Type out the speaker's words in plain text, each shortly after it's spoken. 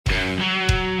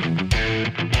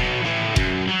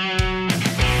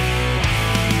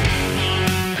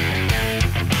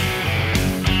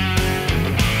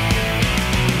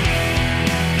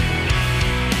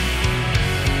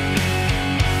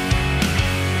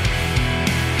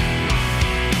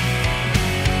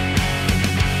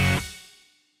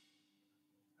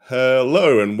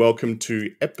Hello and welcome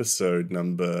to episode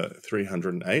number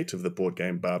 308 of the Board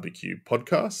Game Barbecue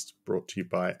podcast, brought to you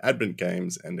by Advent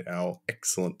Games and our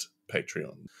excellent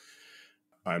Patreon.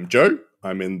 I'm Joe.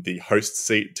 I'm in the host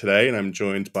seat today, and I'm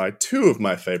joined by two of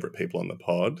my favourite people on the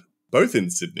pod, both in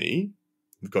Sydney.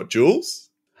 We've got Jules.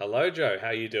 Hello, Joe. How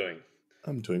are you doing?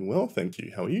 I'm doing well, thank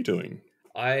you. How are you doing?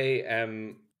 I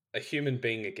am a human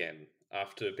being again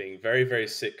after being very, very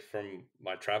sick from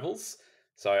my travels.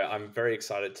 So I'm very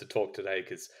excited to talk today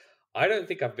because I don't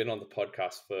think I've been on the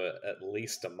podcast for at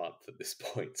least a month at this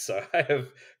point. So I have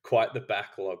quite the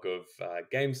backlog of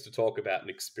games to talk about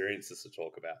and experiences to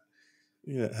talk about.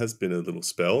 Yeah, it has been a little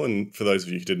spell. And for those of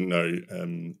you who didn't know,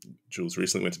 Jules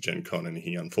recently went to Gen Con and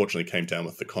he unfortunately came down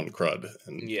with the con crud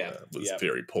and was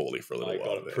very poorly for a little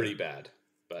while. I got it pretty bad,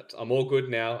 but I'm all good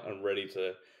now. I'm ready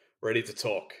to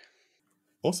talk.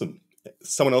 Awesome.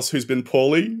 Someone else who's been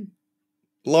poorly?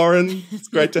 Lauren, it's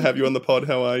great to have you on the pod.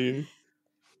 How are you?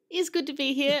 It's good to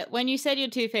be here. When you said your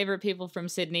two favourite people from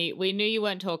Sydney, we knew you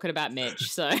weren't talking about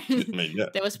Mitch, so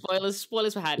there were spoilers.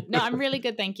 Spoilers were had. No, I'm really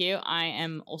good, thank you. I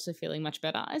am also feeling much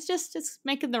better. It's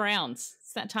making the rounds.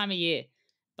 It's that time of year.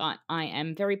 But I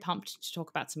am very pumped to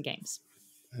talk about some games.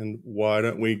 And why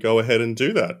don't we go ahead and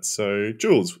do that? So,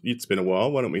 Jules, it's been a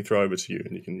while. Why don't we throw over to you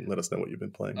and you can let us know what you've been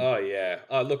playing? Oh, yeah.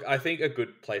 Look, I think a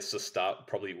good place to start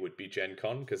probably would be Gen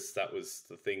Con because that was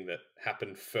the thing that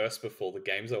happened first before the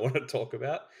games I want to talk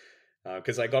about.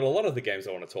 Because I got a lot of the games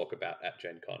I want to talk about at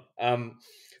Gen Con.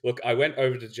 Look, I went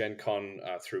over to Gen Con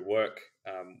through work,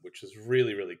 which was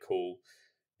really, really cool.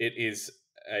 It is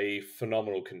a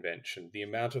phenomenal convention. The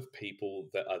amount of people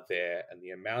that are there and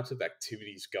the amount of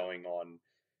activities going on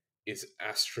is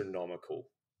astronomical.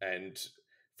 And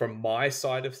from my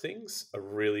side of things, a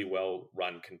really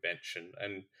well-run convention.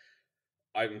 And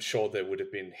I'm sure there would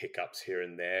have been hiccups here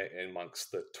and there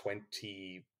amongst the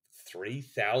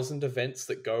 23,000 events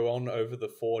that go on over the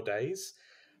 4 days.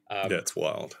 That's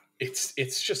wild.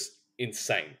 It's just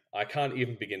insane. I can't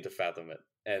even begin to fathom it.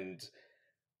 And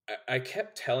I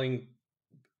kept telling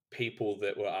people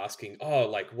that were asking, oh,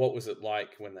 like, what was it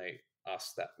like when they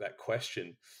asked that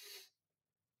question?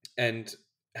 And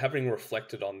having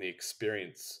reflected on the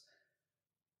experience,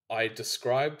 I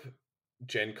describe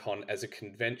Gen Con as a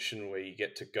convention where you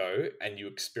get to go and you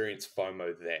experience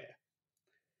FOMO there,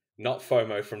 not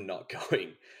FOMO from not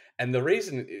going. And the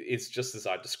reason is just as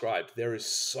I described. There is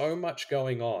so much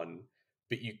going on,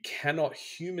 but you cannot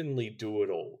humanly do it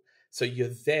all. So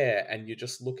you're there and you're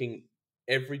just looking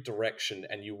every direction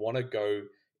and you want to go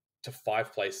to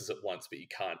 5 places at once, but you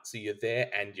can't. So you're there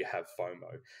and you have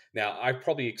FOMO. Now, I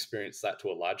probably experienced that to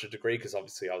a larger degree because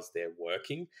obviously I was there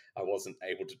working. I wasn't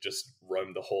able to just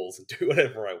roam the halls and do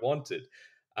whatever I wanted.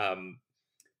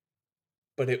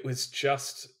 But it was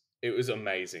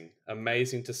amazing.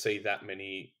 Amazing to see that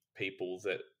many people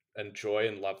that enjoy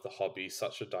and love the hobby,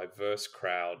 such a diverse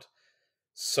crowd,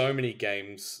 so many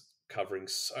games covering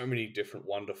so many different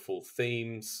wonderful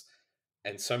themes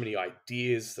and so many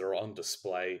ideas that are on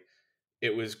display.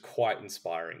 It was quite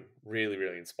inspiring, really,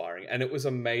 really inspiring. And it was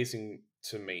amazing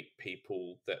to meet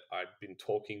people that I'd been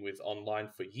talking with online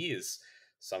for years.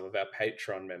 Some of our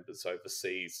Patreon members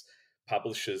overseas,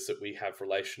 publishers that we have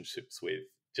relationships with,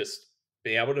 just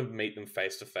being able to meet them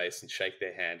face to face and shake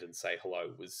their hand and say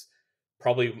hello was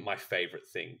probably my favorite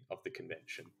thing of the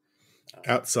convention.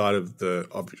 Outside of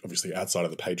obviously outside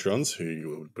of the patrons who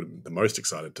you were the most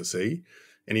excited to see,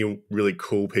 any really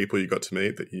cool people you got to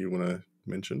meet that you want to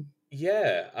mention?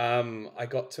 Yeah, I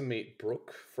got to meet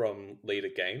Brooke from Leader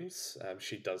Games.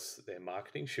 She does their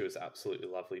marketing. She was absolutely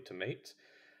lovely to meet.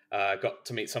 Got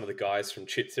to meet some of the guys from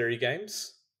Chip Theory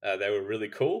Games. They were really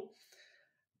cool.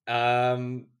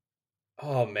 Oh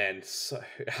man,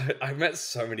 I met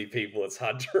so many people. It's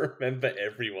hard to remember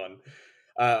everyone.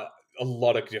 A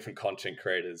lot of different content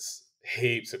creators,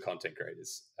 heaps of content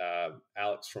creators.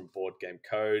 Alex from Board Game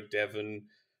Code, Devon,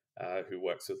 who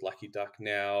works with Lucky Duck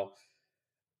now.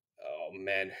 Oh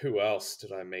man, who else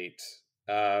did I meet?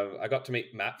 I got to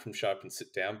meet Matt from Sharp and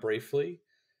Sit Down briefly.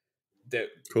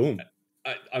 Cool.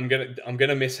 I'm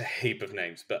gonna miss a heap of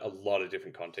names, but a lot of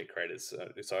different content creators.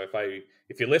 So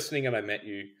if you're listening and I met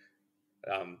you,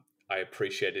 I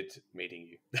appreciated meeting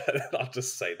you. I'll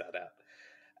just say that out.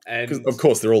 And of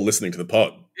course, they're all listening to the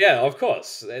pod. Yeah, of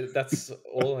course. That's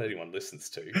all anyone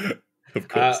listens to. Of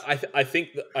course. I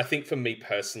think for me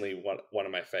personally, one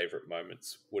of my favorite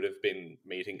moments would have been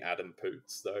meeting Adam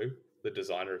Poots, though, the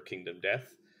designer of Kingdom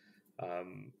Death.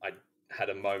 I had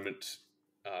a moment.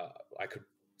 I could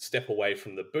step away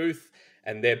from the booth,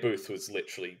 and their booth was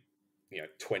literally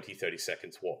 20, 30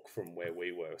 seconds walk from where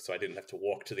we were. So I didn't have to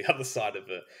walk to the other side of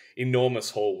an enormous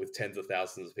hall with tens of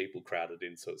thousands of people crowded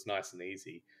in. So it's nice and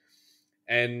easy.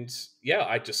 And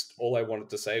yeah, all I wanted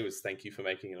to say was thank you for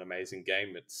making an amazing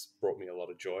game. It's brought me a lot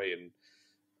of joy. And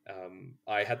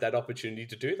I had that opportunity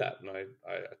to do that. And I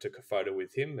took a photo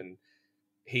with him, and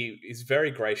he is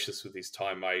very gracious with his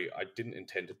time. I didn't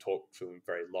intend to talk to him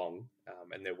very long,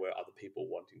 and there were other people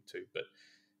wanting to, but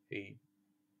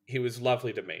he was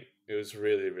lovely to meet. It was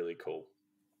really, really cool.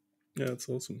 Yeah, that's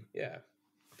awesome. Yeah.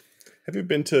 Have you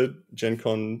been to Gen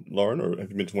Con, Lauren, or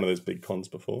have you been to one of those big cons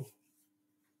before?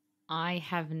 I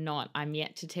have not. I'm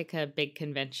yet to take a big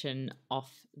convention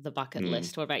off the bucket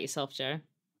list. What about yourself, Joe?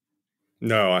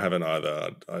 No, I haven't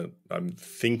either. I'm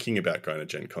thinking about going to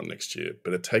Gen Con next year,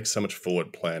 but it takes so much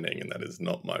forward planning, and that is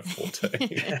not my forte.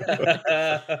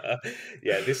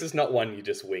 Yeah, this is not one you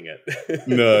just wing it.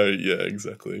 No, yeah,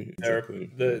 exactly.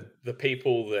 The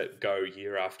people that go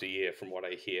year after year, from what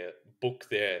I hear, book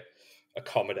their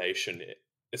accommodation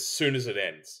as soon as it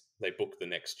ends. They book the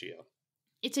next year.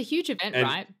 It's a huge event,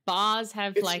 right? Bars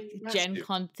have like Gen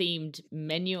Con themed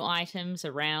menu items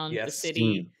around the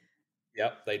city.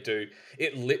 Yep, they do.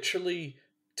 It literally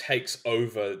takes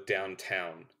over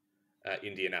downtown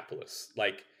Indianapolis.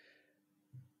 Like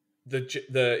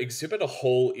the exhibitor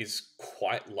hall is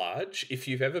quite large. If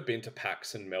you've ever been to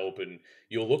PAX in Melbourne,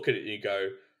 you'll look at it and you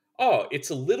go, oh, it's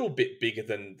a little bit bigger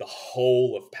than the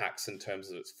whole of PAX in terms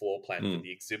of its floor plan for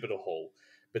the exhibitor hall.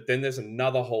 But then there's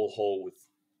another whole hall with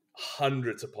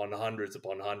hundreds upon hundreds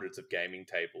upon hundreds of gaming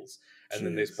tables. And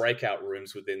then there's breakout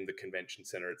rooms within the convention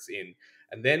center it's in.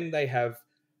 And then they have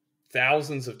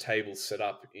thousands of tables set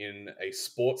up in a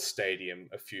sports stadium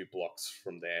a few blocks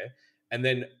from there. And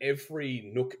then every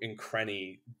nook and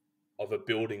cranny of a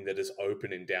building that is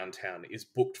open in downtown is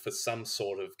booked for some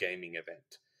sort of gaming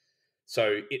event.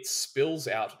 So it spills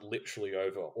out literally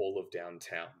over all of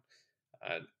downtown.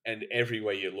 And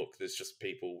everywhere you look, there's just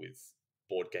people with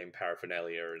board game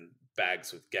paraphernalia and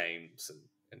bags with games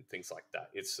and things like that.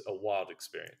 It's a wild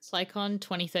experience. It's like on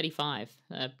 2035.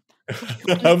 I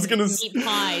was going to meat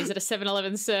pies at a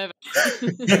 7-Eleven server.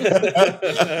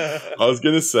 I was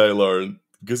going to say, Lauren,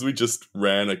 because we just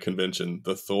ran a convention,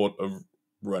 the thought of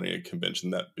running a convention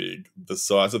that big, the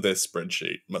size of their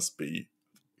spreadsheet must be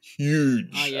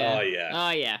huge. Oh, yeah. Oh, yeah.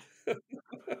 Oh, yeah.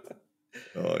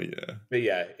 Oh, yeah. But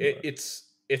yeah, it's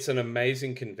an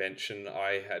amazing convention.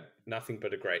 I had nothing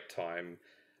but a great time.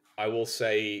 I will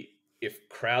say, if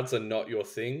crowds are not your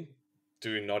thing,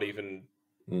 do not even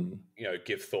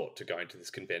give thought to going to this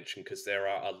convention, because there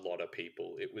are a lot of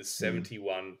people. It was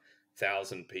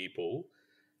 71,000 people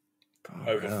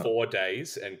over 4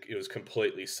 days, and it was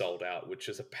completely sold out, which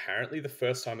is apparently the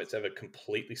first time it's ever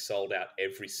completely sold out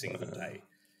every single day.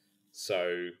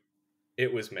 So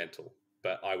it was mental,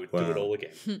 but I would do it all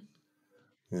again.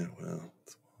 Yeah, wow.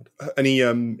 Any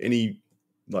unreleased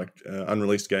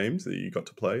games that you got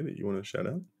to play that you want to shout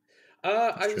out?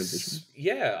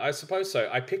 I suppose so.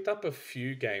 I picked up a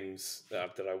few games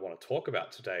that I want to talk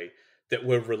about today that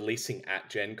were releasing at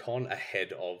Gen Con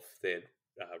ahead of their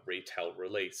retail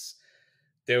release.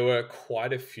 There were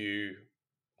quite a few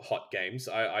hot games.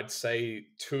 I'd say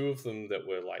two of them that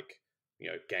were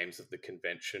games of the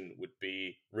convention would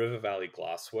be River Valley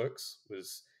Glassworks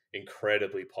was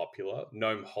incredibly popular.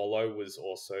 Gnome Hollow was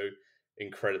also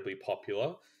incredibly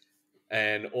popular.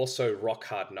 And also Rock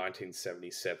Hard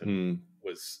 1977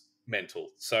 was mental.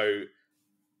 So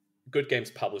Good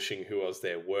Games Publishing, who I was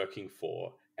there working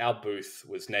for, our booth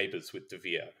was neighbours with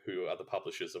Devere, who are the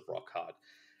publishers of Rock Hard.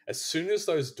 As soon as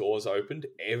those doors opened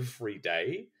every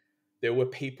day, there were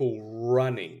people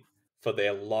running for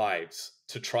their lives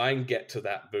to try and get to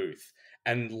that booth.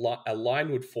 And a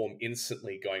line would form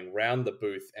instantly going round the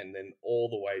booth and then all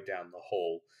the way down the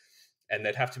hall. And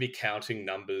they'd have to be counting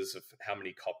numbers of how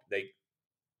many copies. They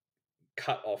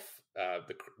cut off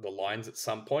the lines at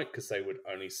some point because they would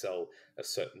only sell a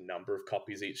certain number of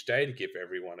copies each day to give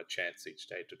everyone a chance each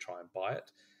day to try and buy it.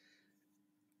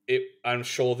 I'm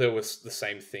sure there was the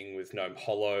same thing with Gnome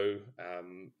Hollow.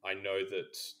 I know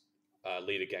that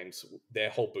Leader Games, their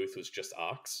whole booth was just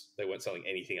Arcs. They weren't selling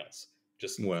anything else.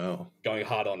 Just going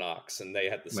hard on Arcs, and they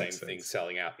had the same thing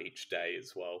selling out each day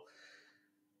as well.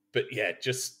 But yeah,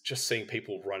 just seeing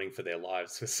people running for their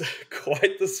lives was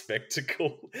quite the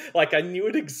spectacle. Like, I knew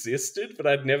it existed, but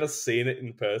I'd never seen it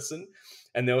in person.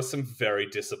 And there were some very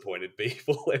disappointed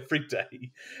people every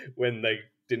day when they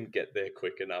didn't get there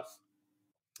quick enough.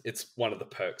 It's one of the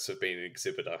perks of being an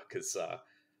exhibitor, because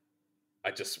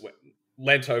I just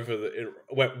leant over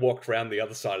walked around the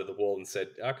other side of the wall and said,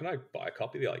 "Oh, can I buy a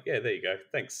copy?" They're like, "Yeah, there you go,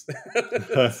 thanks."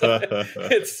 So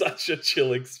it's such a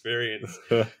chill experience,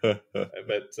 but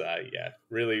yeah,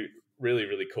 really, really,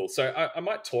 really cool. So I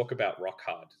might talk about Rock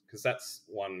Hard because that's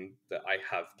one that I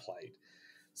have played.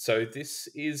 So this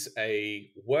is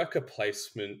a worker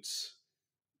placement.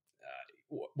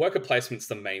 Worker placement's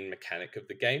the main mechanic of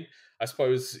the game. I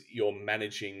suppose you're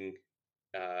managing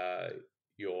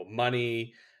your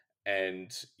money,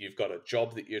 and you've got a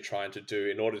job that you're trying to do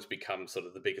in order to become sort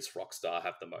of the biggest rock star,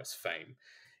 have the most fame.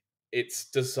 It's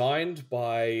designed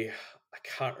by, I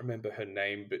can't remember her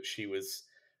name, but she was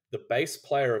the bass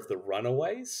player of the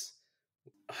Runaways.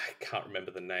 I can't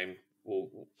remember the name,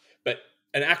 but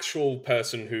an actual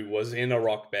person who was in a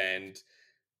rock band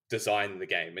designed the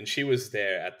game, and she was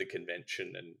there at the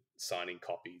convention and signing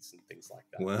copies and things like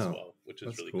that as Wow, well, which is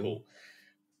that's really cool. cool.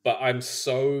 But I'm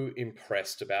so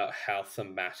impressed about how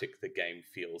thematic the game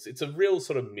feels. It's a real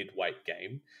sort of mid-weight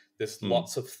game. There's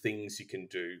lots of things you can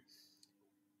do,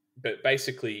 but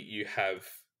basically you have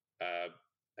a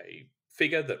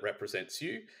figure that represents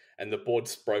you, and the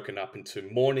board's broken up into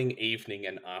morning, evening,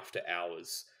 and after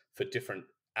hours for different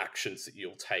actions that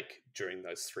you'll take during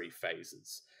those 3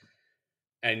 phases.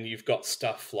 And you've got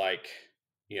stuff like,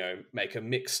 make a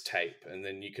mixtape, and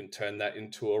then you can turn that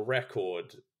into a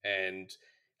record, and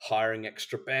hiring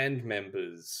extra band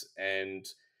members, and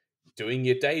doing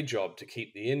your day job to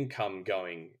keep the income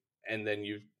going. And then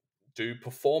you do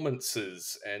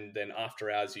performances, and then after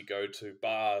hours you go to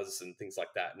bars and things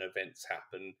like that, and events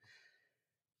happen.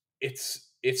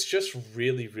 It's just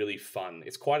really, really fun.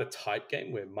 It's quite a tight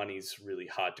game where money's really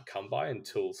hard to come by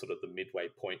until sort of the midway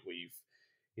point where you've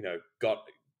got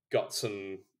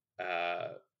some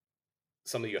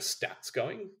of your stats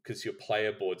going, because your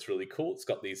player board's really cool. It's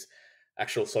got these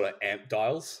actual sort of amp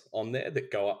dials on there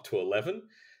that go up to 11.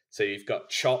 So you've got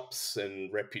chops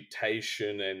and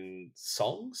reputation and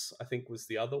songs, I think was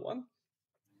the other one.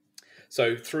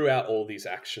 So throughout all these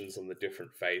actions on the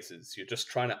different phases, you're just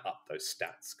trying to up those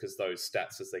stats, because those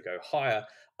stats, as they go higher,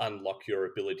 unlock your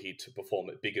ability to perform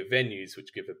at bigger venues,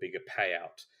 which give a bigger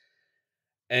payout.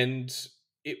 And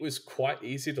it was quite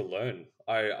easy to learn.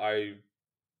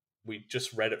 We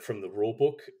just read it from the rule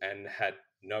book and had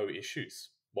no issues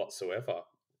whatsoever.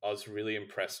 I was really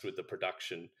impressed with the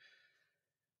production.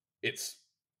 It's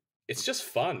just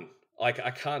fun. Like,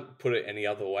 I can't put it any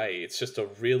other way. It's just a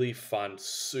really fun,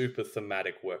 super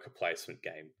thematic worker placement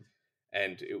game.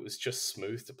 And it was just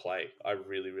smooth to play. I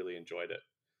really, really enjoyed it.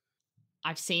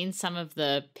 I've seen some of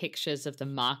the pictures of the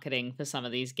marketing for some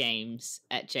of these games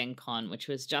at Gen Con, which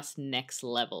was just next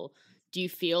level. Do you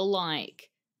feel like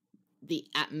the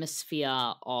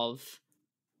atmosphere of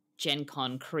Gen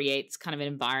Con creates kind of an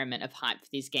environment of hype for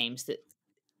these games that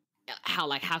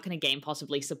how can a game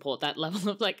possibly support that level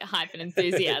of like hype and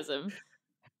enthusiasm?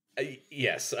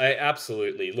 Yes, I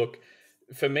absolutely. Look,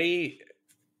 for me,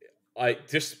 I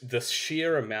just the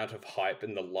sheer amount of hype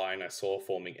and the line I saw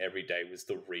forming every day was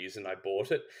the reason I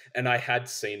bought it. And I had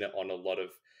seen it on a lot of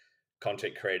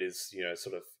content creators,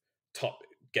 sort of top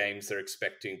games they're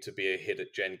expecting to be a hit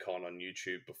at Gen Con on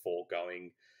YouTube before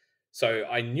going. So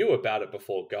I knew about it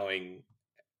before going,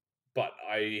 but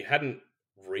I hadn't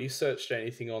researched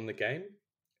anything on the game.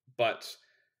 But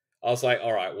I was like,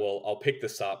 all right, well, I'll pick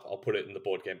this up. I'll put it in the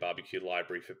Board Game Barbecue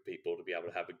library for people to be able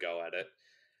to have a go at it.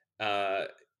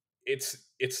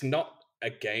 It's not a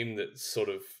game that sort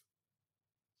of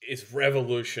is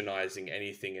revolutionizing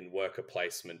anything in worker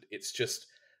placement. It's just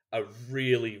a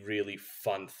really, really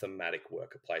fun thematic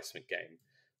worker placement game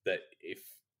that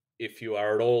if you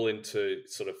are at all into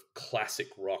sort of classic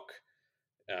rock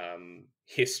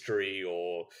history,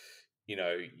 or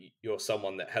you're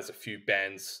someone that has a few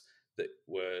bands that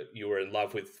you were in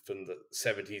love with from the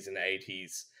 70s and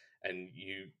 80s, and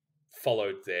you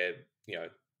followed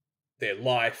their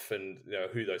life and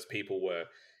who those people were.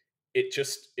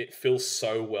 It feels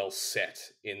so well set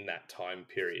in that time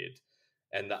period,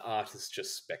 and the art is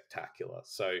just spectacular.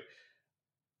 So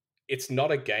it's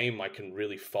not a game I can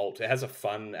really fault. It has a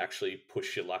fun, actually,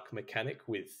 push your luck mechanic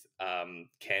with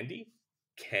candy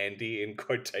in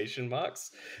quotation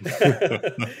marks.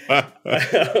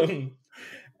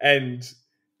 And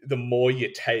the more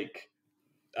you take,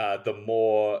 the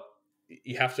more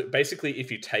you have to, basically, if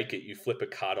you take it, you flip a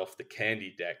card off the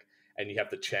candy deck, and you have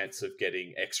the chance of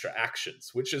getting extra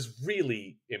actions, which is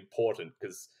really important,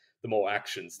 because the more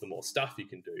actions, the more stuff you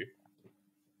can do.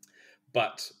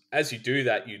 But as you do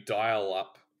that, you dial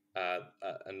up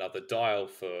another dial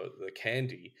for the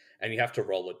candy, and you have to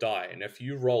roll a die. And if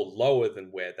you roll lower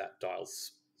than where that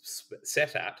dial's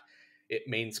set at, it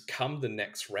means come the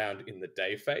next round in the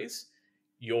day phase,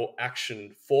 your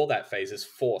action for that phase is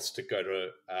forced to go to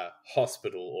a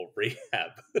hospital or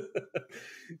rehab.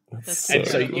 That's And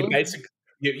so incredible.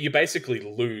 you basically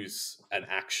lose an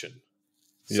action.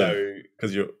 So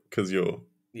because you've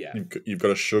yeah,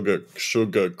 got a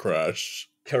sugar crash.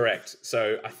 correct.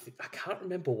 So I can't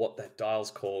remember what that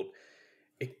dial's called.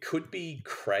 It could be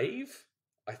crave.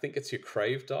 I think it's your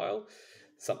crave dial,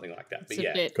 something like that. It's But a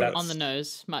yeah, bit that's on the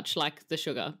nose, much like the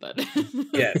sugar, but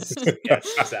yes,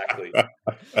 exactly.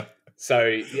 So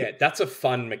yeah, that's a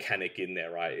fun mechanic in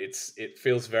there, right? It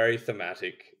feels very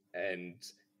thematic, and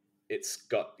it's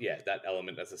got that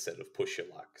element, as I said, of push your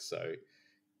luck. So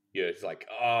you're like,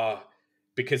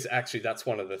 because actually that's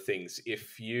one of the things.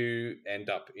 If you end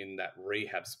up in that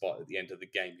rehab spot at the end of the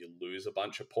game, you lose a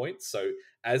bunch of points. So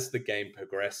as the game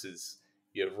progresses,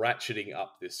 you're ratcheting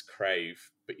up this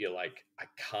crave, but you're like,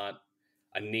 I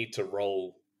need to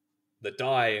roll the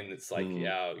die, and it's like,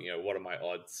 what are my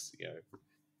odds,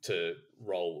 to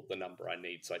roll the number I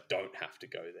need so I don't have to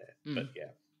go there. But yeah,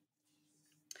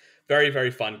 very,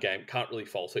 very fun game. Can't really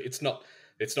fault it. It's not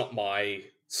my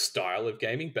style of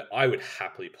gaming, but I would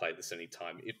happily play this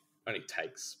anytime. It only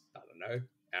takes, I don't know,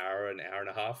 an hour and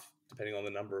a half, depending on the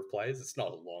number of players. It's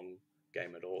not a long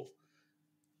game at all.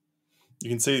 You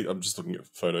can see, I'm just looking at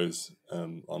photos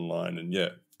online, and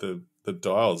the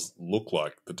dials look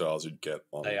like the dials you'd get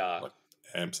on like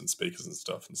amps and speakers and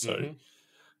stuff. And so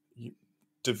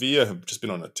Devere have just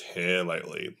been on a tear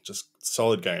lately. Just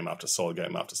solid game after solid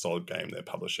game after solid game they're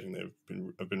publishing.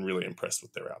 I've been really impressed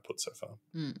with their output so far.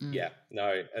 Mm-mm. Yeah,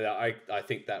 no, I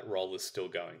think that roll is still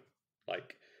going.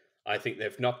 Like, I think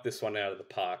they've knocked this one out of the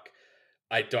park.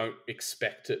 I don't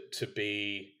expect it to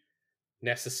be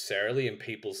necessarily in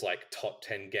people's like top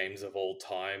 10 games of all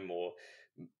time, or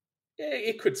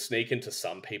it could sneak into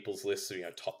some people's lists of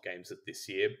top games of this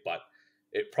year, but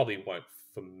it probably won't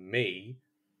for me.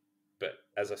 But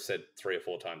as I've said 3 or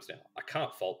 4 times now, I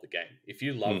can't fault the game. If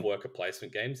you love worker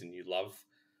placement games and you love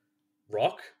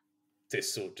rock,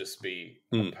 this will just be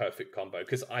a perfect combo.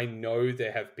 Because I know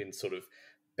there have been sort of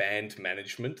band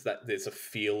management, that there's a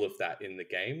feel of that in the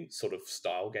game, sort of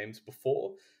style games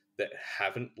before, that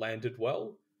haven't landed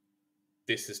well.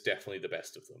 This is definitely the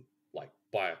best of them, like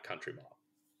by a country mile.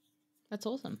 That's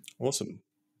awesome.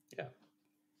 Yeah.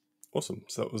 Awesome.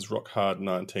 So that was Rock Hard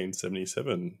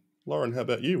 1977. Lauren, how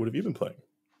about you? What have you been playing?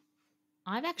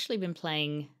 I've actually been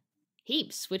playing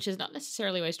heaps, which is not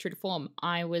necessarily always true to form.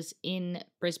 I was in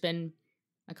Brisbane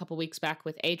a couple weeks back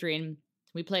with Adrian.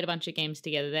 We played a bunch of games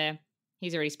together there.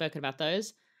 He's already spoken about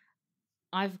those.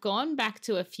 I've gone back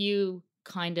to a few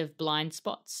kind of blind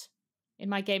spots in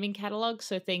my gaming catalog,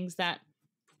 so things that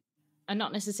are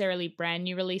not necessarily brand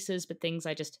new releases, but things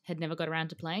I just had never got around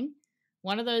to playing.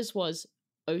 One of those was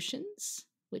Oceans,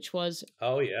 which was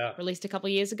released a couple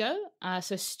of years ago.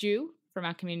 So Stu from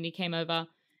our community came over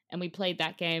and we played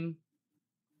that game.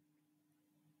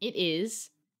 It is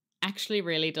actually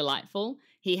really delightful.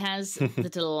 He has the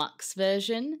deluxe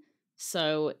version,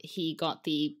 so he got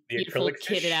the beautiful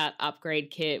kitted out upgrade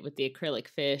kit with the acrylic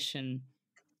fish, and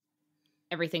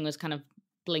everything was kind of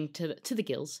blinked to the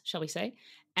gills, shall we say.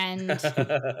 And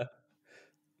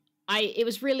it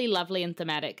was really lovely and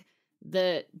thematic.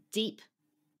 The deep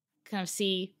kind of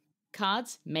sea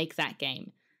cards make that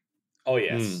game. Oh,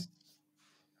 yes.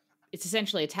 It's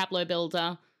essentially a tableau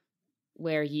builder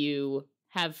where you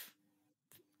have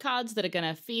cards that are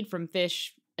going to feed from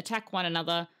fish, attack one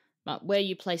another, but where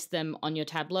you place them on your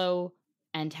tableau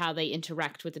and how they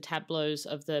interact with the tableaus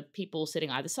of the people sitting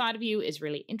either side of you is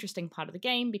really interesting part of the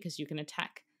game, because you can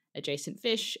attack adjacent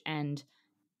fish and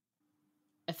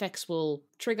effects will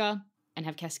trigger and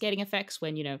have cascading effects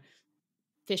when,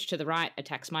 fish to the right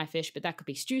attacks my fish, but that could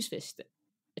be Stu's fish that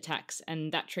attacks,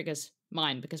 and that triggers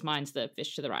mine because mine's the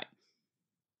fish to the right.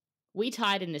 We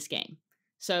tied in this game.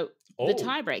 So the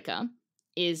tiebreaker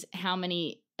is how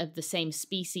many of the same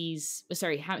species,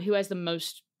 who has the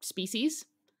most species.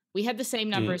 We had the same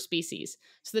number of species.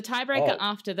 So the tiebreaker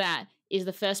after that is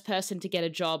the first person to get a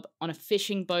job on a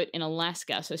fishing boat in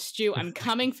Alaska. So Stu, I'm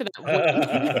coming for that win.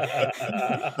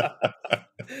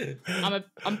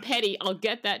 I'm petty. I'll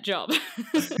get that job.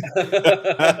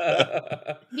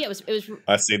 Yeah, it was.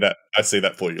 I see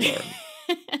that for you, Lauren.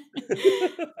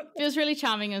 It was really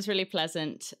charming. It was really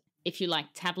pleasant. If you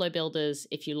like tableau builders,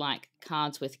 if you like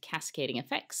cards with cascading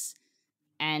effects,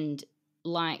 and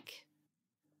like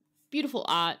beautiful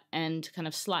art and kind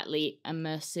of slightly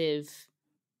immersive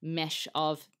mesh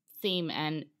of theme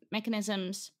and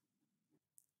mechanisms,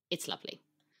 it's lovely.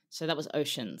 So that was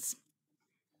Oceans.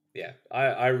 Yeah,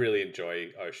 I really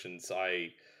enjoy Oceans.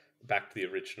 I backed the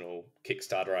original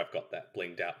Kickstarter. I've got that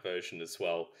blinged out version as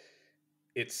well.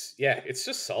 It's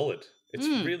just solid. It's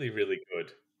really, really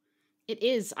good. It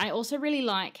is. I also really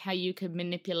like how you can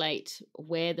manipulate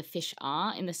where the fish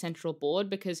are in the central board,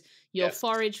 because you'll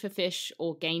forage for fish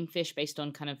or gain fish based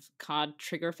on kind of card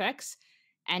trigger effects.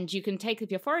 And you can take, if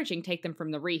you're foraging, take them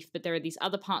from the reef, but there are these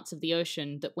other parts of the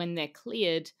ocean that when they're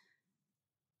cleared,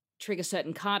 trigger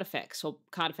certain card effects, or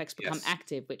card effects become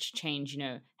active, which change,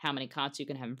 how many cards you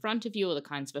can have in front of you or the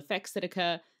kinds of effects that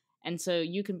occur. And so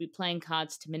you can be playing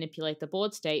cards to manipulate the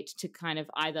board state to kind of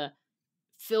either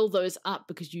fill those up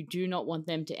because you do not want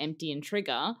them to empty and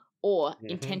trigger, or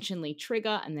intentionally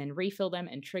trigger and then refill them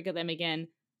and trigger them again,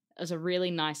 as a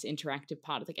really nice interactive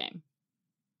part of the game.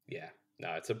 Yeah.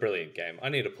 No, it's a brilliant game. I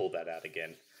need to pull that out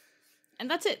again. And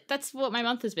that's it. That's what my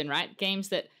month has been, right? Games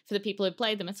that, for the people who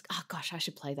played them, it's, oh gosh, I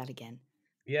should play that again.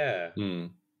 Yeah.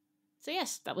 So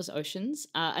yes, that was Oceans.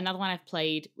 Another one I've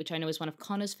played, which I know is one of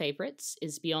Connor's favorites,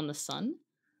 is Beyond the Sun.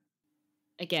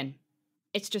 Again,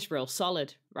 it's just real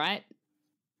solid, right?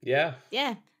 Yeah.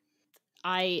 Yeah.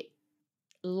 I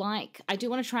do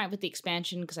want to try it with the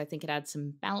expansion because I think it adds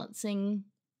some balancing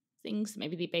things that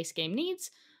maybe the base game needs.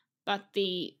 But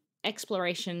the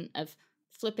exploration of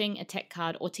flipping a tech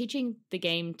card or teaching the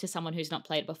game to someone who's not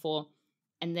played it before,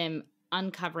 and them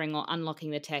uncovering or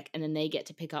unlocking the tech, and then they get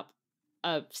to pick up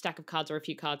a stack of cards or a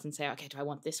few cards and say, okay, do I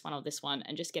want this one or this one?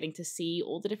 And just getting to see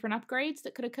all the different upgrades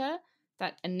that could occur.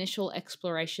 That initial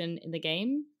exploration in the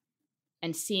game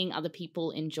and seeing other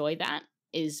people enjoy that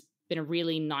has been a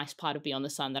really nice part of Beyond the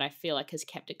Sun that I feel like has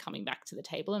kept it coming back to the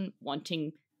table and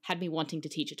had me wanting to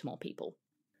teach it to more people.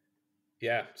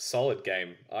 Yeah, solid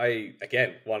game.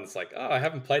 One's like, I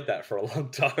haven't played that for a long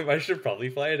time. I should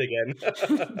probably play it again.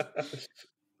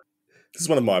 This is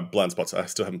one of my blind spots. I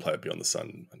still haven't played Beyond the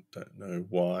Sun. I don't know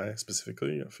why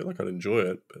specifically. I feel like I'd enjoy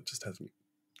it, but just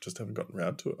haven't gotten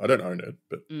around to it. I don't own it,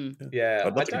 but yeah,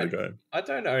 I'd love to give it a go. I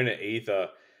don't own it either.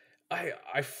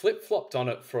 I flip-flopped on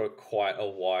it for quite a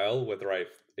while, whether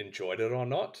I've enjoyed it or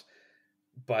not.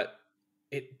 But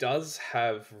it does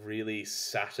have really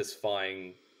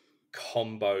satisfying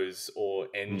combos or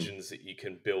engines that you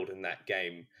can build in that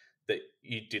game that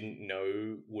you didn't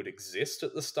know would exist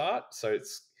at the start. So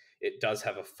it does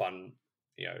have a fun,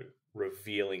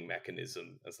 revealing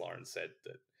mechanism, as Lauren said,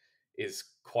 that is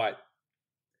quite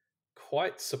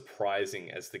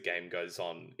surprising as the game goes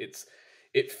on.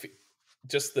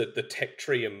 Just the tech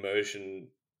tree immersion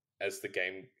as the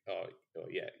game,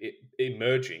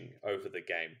 emerging over the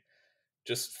game,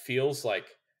 just feels like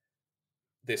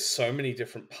there's so many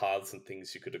different paths and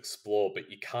things you could explore, but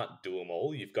you can't do them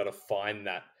all. You've got to find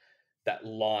that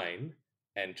line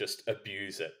and just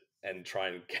abuse it and try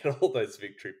and get all those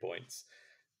victory points.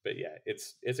 But yeah,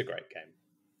 it's a great game.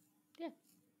 Yeah.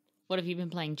 What have you been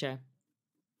playing, Joe?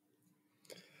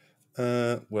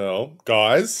 Well,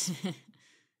 guys,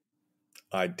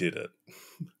 I did it.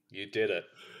 You did it.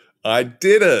 I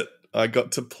did it. I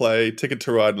got to play Ticket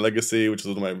to Ride Legacy, which is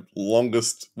one of my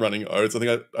longest running oaths. I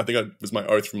think it was my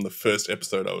oath from the first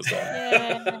episode I was on.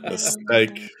 Yeah.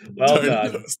 Mistake. Well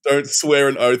done. Don't swear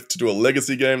an oath to do a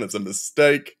legacy game. That's a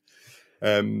mistake. So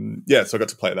I got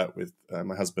to play that with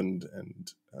my husband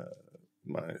and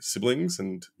my siblings,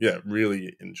 and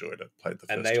really enjoyed it. Played the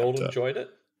first. And they chapter. all enjoyed it.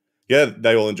 Yeah,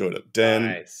 they all enjoyed it.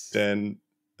 Nice. Dan,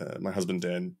 my husband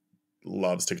Dan,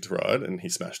 loves Ticket to Ride, and he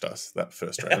smashed us that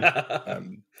first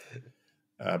round.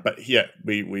 But yeah,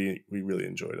 we really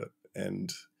enjoyed it, and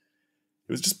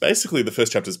it was just basically the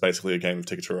first chapter is basically a game of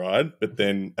Ticket to Ride, but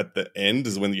then at the end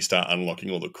is when you start unlocking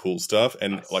all the cool stuff,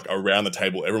 and like around the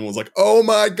table, everyone was like, "Oh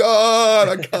my god,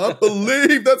 I can't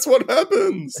believe that's what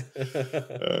happens!"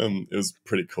 It was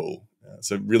pretty cool.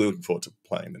 So really looking forward to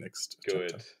playing the next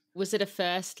chapter. Was it a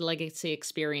first legacy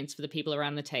experience for the people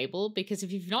around the table? Because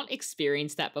if you've not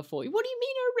experienced that before, what do you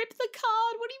mean I rip the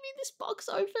card? What do you mean this box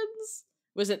opens?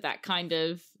 Was it that kind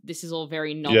of, this is all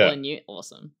very novel and new?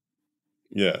 Awesome.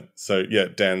 Yeah. So,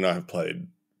 Dan and I have played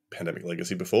Pandemic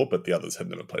Legacy before, but the others had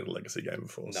never played a Legacy game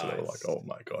before. Nice. So they were like, oh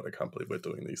my God, I can't believe we're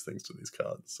doing these things to these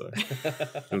cards. So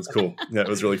it was cool. Yeah, it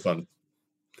was really fun.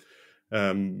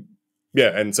 And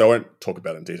so I won't talk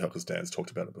about it in detail because Dan's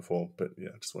talked about it before, but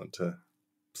I just wanted to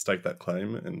stake that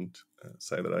claim and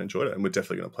say that I enjoyed it, and we're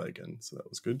definitely going to play again, so that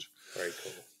was good. Very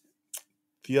cool.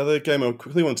 The other game I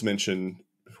quickly wanted to mention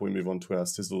before we move on to our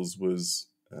sizzles was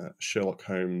Sherlock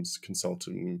Holmes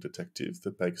Consulting Detective,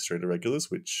 the Baker Street Irregulars,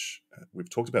 which we've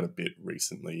talked about a bit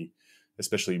recently,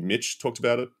 especially Mitch talked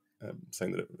about it,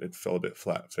 saying that it fell a bit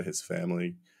flat for his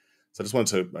family. So I just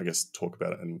wanted to, I guess, talk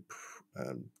about it and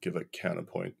give a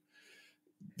counterpoint.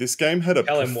 This game had a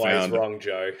Tell him why he's wrong,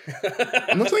 Joe.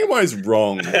 I'm not telling him why he's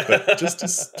wrong, but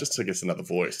just I guess another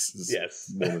voice is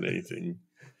yes. more than anything.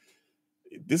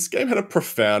 this game had a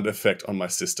profound effect on my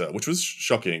sister, which was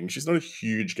shocking. She's not a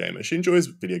huge gamer. She enjoys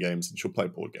video games and she'll play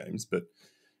board games, but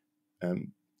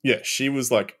yeah, she was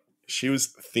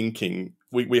thinking.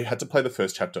 We had to play the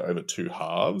first chapter over 2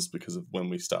 halves because of when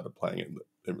we started playing it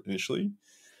initially.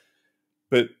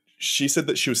 But she said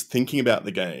that she was thinking about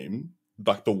the game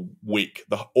like the week,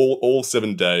 all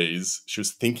 7 days. She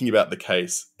was thinking about the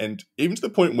case, and even to the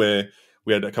point where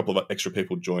we had a couple of extra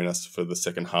people join us for the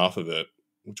second half of it,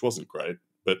 which wasn't great.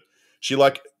 But she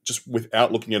just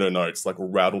without looking at her notes,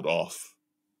 rattled off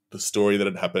the story that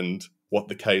had happened, what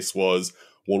the case was,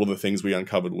 what all the things we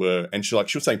uncovered were, and she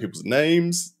was saying people's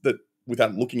names that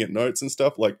without looking at notes and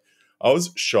stuff. I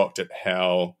was shocked at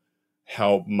how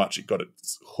much it got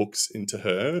its hooks into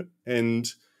her. And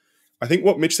I think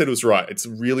what Mitch said was right. It's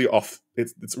really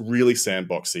it's really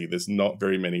sandboxy. There's not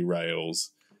very many rails.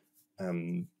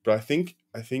 But I think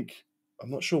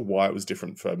I'm not sure why it was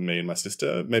different for me and my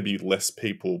sister. Maybe less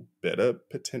people better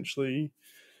potentially,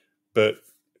 but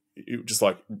it just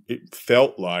it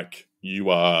felt like you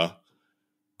are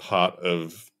part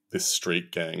of this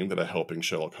street gang that are helping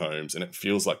Sherlock Holmes, and it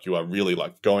feels like you are really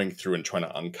going through and trying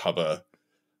to uncover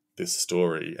this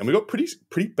story. And we got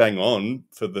pretty bang on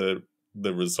for the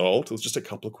result. It was just a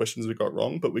couple of questions we got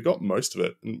wrong, but we got most of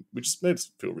it, and we just made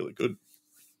us feel really good.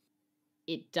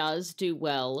 It does do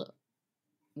well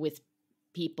with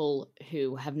people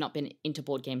who have not been into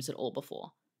board games at all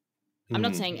before. I'm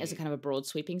not saying as a kind of a broad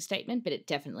sweeping statement, but it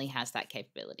definitely has that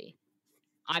capability.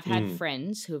 I've had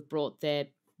friends who have brought their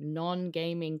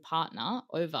non-gaming partner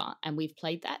over and we've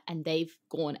played that, and they've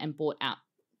gone and bought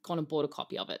a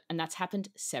copy of it, and that's happened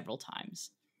several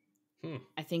times.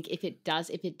 I think if it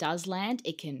does land,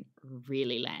 it can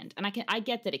really land, and I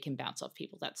get that it can bounce off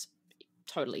people. That's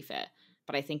totally fair,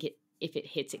 but I think if it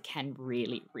hits, it can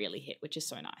really, really hit, which is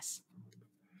so nice.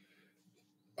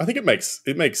 I think it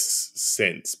makes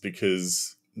sense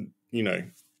because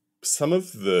some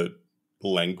of the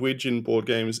language in board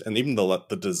games and even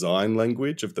the design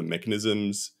language of the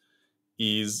mechanisms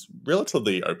is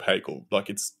relatively opaque, or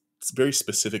it's very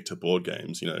specific to board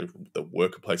games. The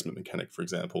worker placement mechanic, for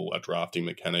example, a drafting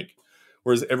mechanic,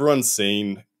 whereas everyone's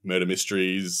seen murder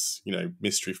mysteries,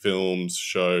 mystery films,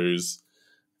 shows,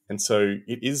 and so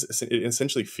it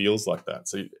essentially feels like that.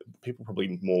 So people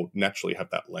probably more naturally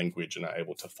have that language and are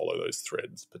able to follow those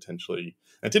threads potentially.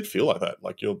 And it did feel like that.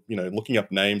 You're looking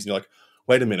up names and you're like,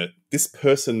 wait a minute, this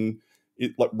person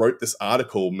wrote this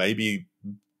article. Maybe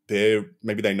they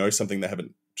know something they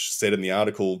haven't said in the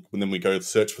article. And then we go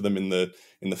search for them in the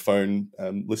phone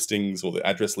listings or the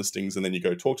address listings, and then you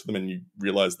go talk to them and you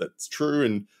realize that's true,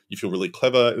 and you feel really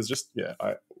clever. It was just,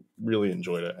 I really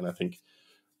enjoyed it, and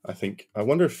I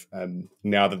wonder if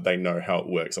now that they know how it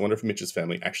works, I wonder if Mitch's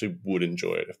family actually would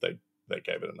enjoy it if they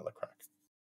gave it another crack.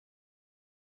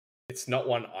 It's not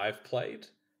one I've played,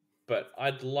 but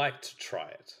I'd like to try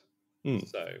it.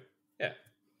 So, yeah.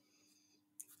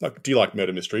 Do you like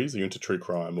murder mysteries? Are you into true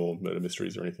crime or murder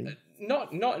mysteries or anything?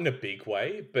 Not in a big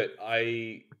way, but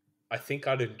I think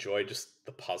I'd enjoy just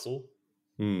the puzzle.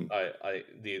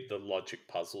 The logic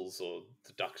puzzles or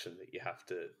deduction that you have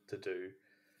to do.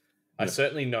 I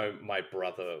certainly know my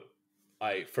brother.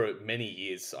 For many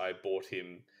years I bought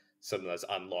him some of those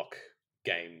unlock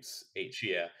games each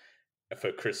year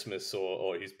for Christmas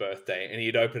or his birthday, and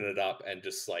he'd open it up and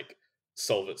just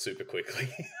solve it super quickly.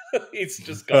 He's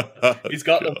got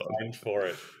the mind for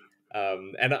it.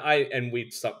 And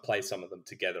we'd play some of them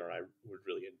together, and I would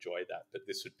really enjoy that. But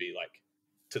this would be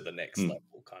to the next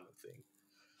level kind of thing.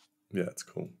 Yeah, it's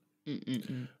cool.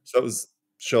 So that was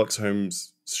Sherlock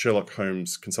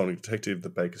Holmes Consulting Detective, The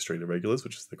Baker Street Irregulars,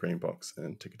 which is the green box,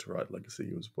 and Ticket to Ride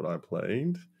Legacy was what I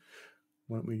played.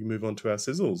 Why don't we move on to our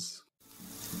sizzles?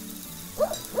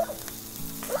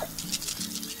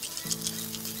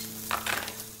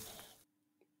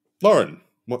 Lauren,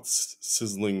 what's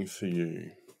sizzling for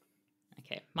you?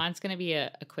 Okay, mine's going to be a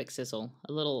quick sizzle,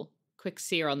 a little quick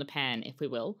sear on the pan, if we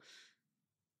will.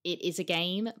 It is a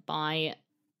game by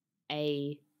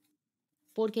a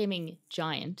board gaming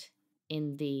giant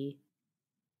in the,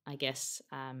 I guess,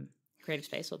 creative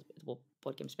space or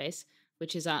board game space,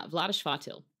 which is Vladish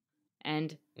Fartil.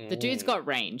 And the dude's got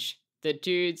range.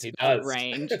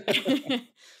 Range.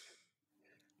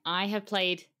 I have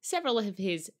played several of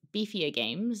his beefier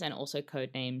games and also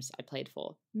Codenames I played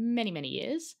for many, many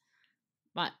years.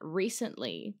 But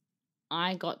recently,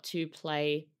 I got to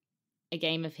play a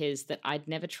game of his that I'd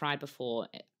never tried before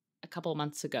a couple of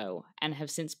months ago and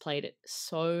have since played it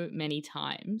so many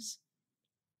times.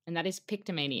 And that is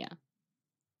Pictomania.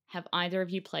 Have either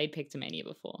of you played Pictomania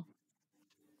before?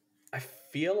 I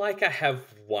feel like I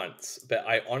have once, but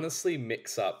I honestly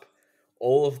mix up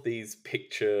all of these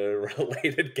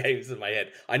picture-related games in my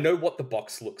head. I know what the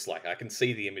box looks like. I can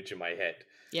see the image in my head.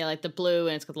 Yeah, like the blue,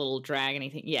 and it's got the little dragon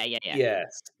thing. Yeah.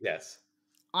 Yes.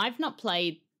 I've not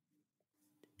played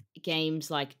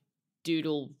games like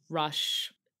Doodle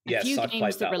Rush. A Yes, few I've games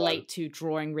played that that relate one. to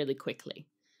drawing really quickly.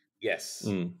 Yes.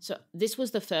 So this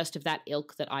was the first of that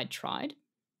ilk that I'd tried.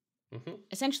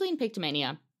 Essentially in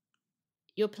Pictomania,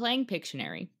 you're playing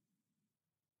Pictionary,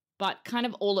 but kind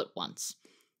of all at once.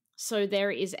 So there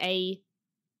is a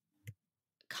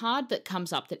card that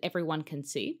comes up that everyone can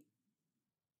see,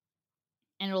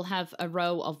 and it'll have a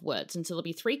row of words. And so there'll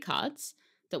be 3 cards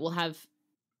that will have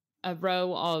a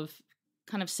row of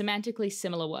kind of semantically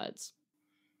similar words.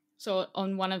 So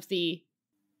on one of the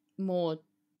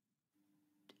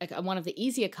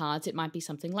easier cards, it might be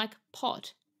something like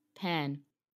pot, pan,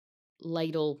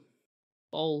 ladle,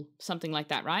 bowl, something like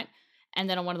that, right? And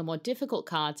then on one of the more difficult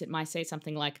cards, it might say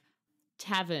something like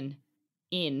tavern,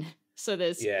 inn. So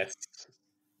there's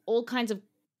all kinds of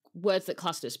words that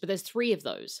clusters, but there's 3 of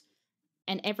those.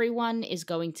 And everyone is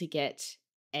going to get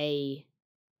a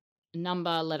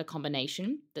number letter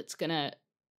combination that's going to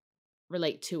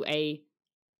relate to a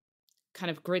kind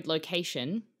of grid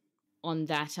location on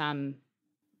that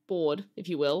board, if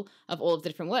you will, of all of the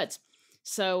different words.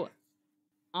 So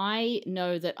I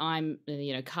know that I'm,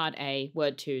 card A,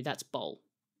 word 2, that's bowl,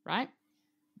 right?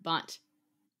 But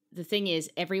the thing is,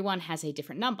 everyone has a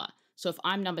different number. So if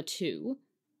I'm number 2,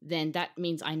 then that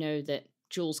means I know that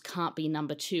Jules can't be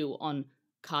number 2 on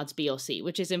cards B or C,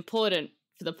 which is important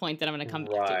for the point that I'm going to come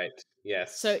back to. Right,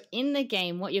 yes. So in the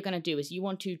game, what you're going to do is you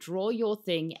want to draw your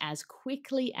thing as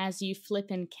quickly as you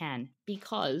flippin' can,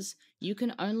 because you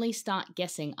can only start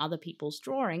guessing other people's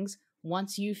drawings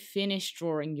once you finish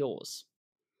drawing yours.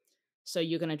 So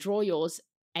you're going to draw yours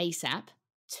ASAP,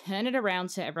 turn it around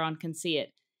so everyone can see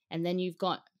it, and then you've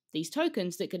got these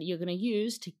tokens that you're going to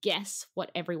use to guess what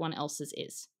everyone else's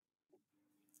is.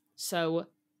 So,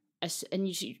 and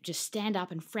you just stand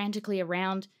up and frantically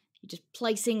around, you're just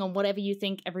placing on whatever you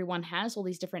think everyone has, all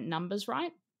these different numbers,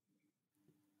 right?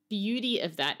 Beauty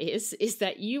of that is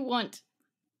that you want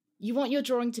your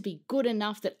drawing to be good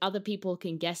enough that other people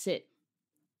can guess it,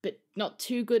 but not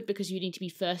too good because you need to be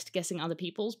first guessing other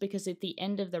people's, because at the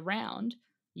end of the round,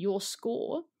 your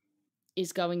score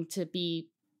is going to be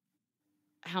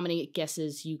how many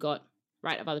guesses you got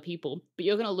right of other people, but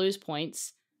you're going to lose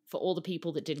points for all the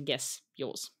people that didn't guess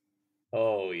yours.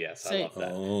 Oh, yes, I love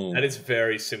that. That is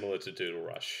very similar to Doodle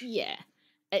Rush. Yeah.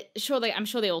 I'm sure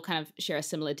they all kind of share a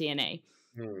similar DNA.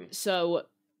 So,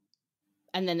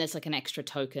 and then there's like an extra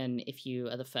token if you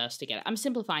are the first to get it. I'm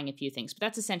simplifying a few things, but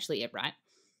that's essentially it, right?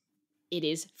 It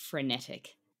is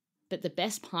frenetic. But the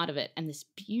best part of it, and this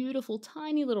beautiful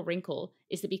tiny little wrinkle,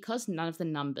 is that because none of the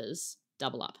numbers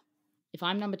double up, if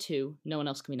I'm number 2, no one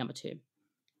else can be number 2.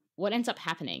 What ends up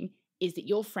happening is that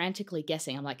you're frantically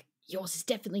guessing. I'm like, yours is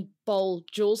definitely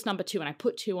bold, Jules number 2, and I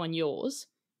put 2 on yours,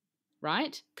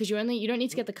 right? Because you don't need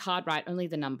to get the card right, only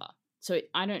the number. So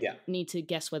I don't need to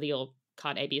guess whether you're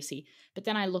card A, B, or C. But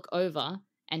then I look over,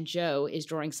 and Joe is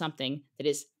drawing something that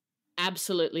is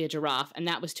absolutely a giraffe, and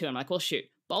that was 2. I'm like, well, shoot,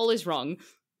 bowl is wrong.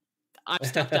 I've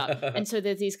stuffed up. And so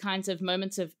there's these kinds of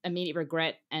moments of immediate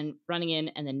regret and running in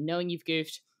and then knowing you've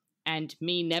goofed, and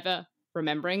me never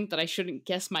remembering that I shouldn't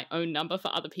guess my own number for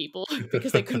other people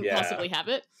because they couldn't possibly have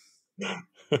it.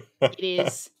 It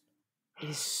is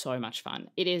so much fun.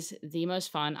 It is the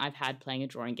most fun I've had playing a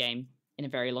drawing game in a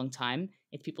very long time.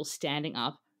 It's people standing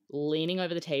up, leaning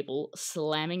over the table,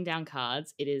 slamming down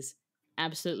cards. It is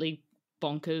absolutely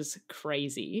bonkers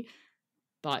crazy.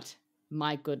 But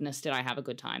my goodness, did I have a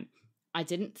good time. I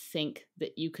didn't think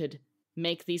that you could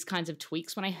make these kinds of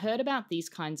tweaks. When I heard about these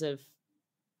kinds of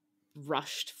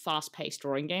rushed, fast-paced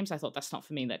drawing games, I thought, that's not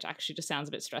for me. That actually just sounds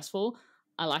a bit stressful.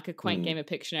 I like a quaint game of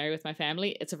Pictionary with my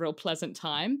family. It's a real pleasant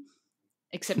time.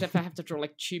 Except if I have to draw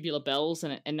like tubular bells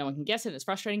and no one can guess it, it's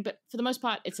frustrating. But for the most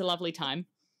part, it's a lovely time.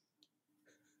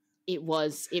 It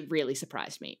really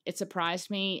surprised me. It surprised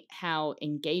me how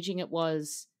engaging it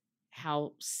was,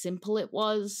 how simple it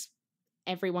was.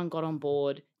 Everyone got on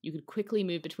board. You could quickly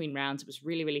move between rounds. It was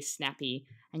really, really snappy.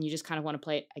 And you just kind of want to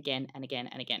play it again and again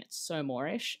and again. It's so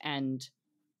Moorish. And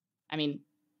I mean,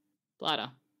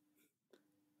 Bladder.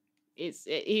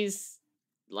 He's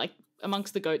like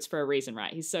amongst the goats for a reason,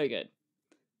 right? He's so good.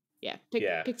 Yeah,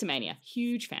 Pictomania.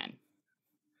 Huge fan.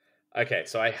 Okay,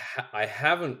 so I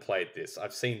haven't played this.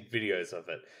 I've seen videos of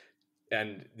it.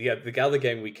 And the other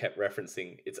game we kept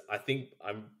referencing,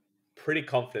 I'm pretty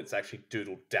confident it's actually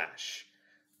Doodle Dash,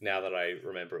 now that I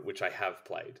remember it, which I have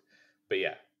played. But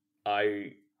yeah,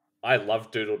 I love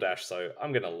Doodle Dash, so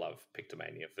I'm going to love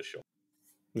Pictomania for sure.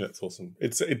 Yeah, it's awesome.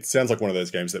 It sounds like one of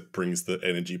those games that brings the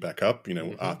energy back up.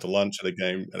 After lunch at a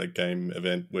game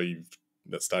event where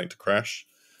that's starting to crash.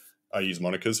 I use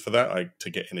monikers for that, to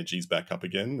get energies back up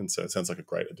again, and so it sounds like a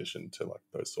great addition to like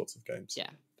those sorts of games.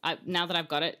 Yeah, now that I've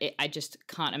got it, I just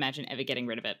can't imagine ever getting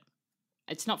rid of it.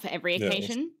 It's not for every Yeah,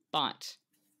 occasion, but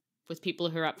with people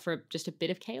who are up for just a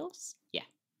bit of chaos, yeah.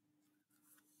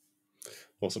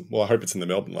 Awesome. Well, I hope it's in the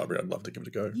Melbourne library. I'd love to give it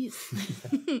a go. Yes.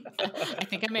 I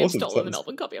think I may have stolen the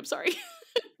Melbourne copy. I'm sorry.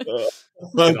 Damn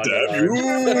you!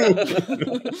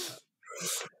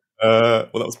 Well,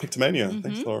 that was Pictomania.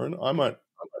 Thanks, Lauren. I might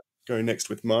go next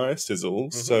with my sizzle.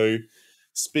 So,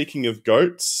 speaking of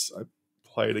goats, I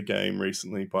played a game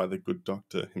recently by the good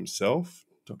doctor himself,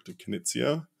 Dr.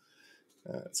 Knizia.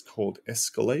 It's called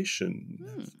Escalation.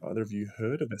 Have either of you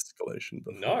heard of Escalation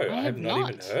before? No, I have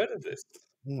not even heard of this.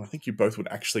 I think you both would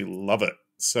actually love it.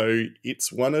 So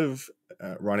it's one of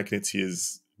Reiner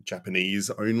Knizia's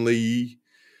Japanese-only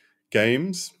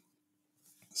games.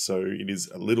 So it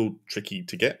is a little tricky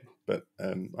to get, but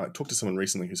I talked to someone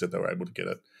recently who said they were able to get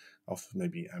it off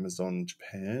maybe Amazon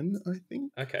Japan, I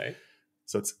think. Okay.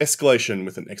 So it's Escalation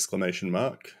with an exclamation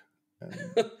mark.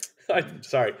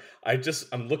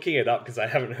 I'm looking it up because I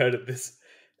haven't heard of this.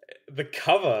 The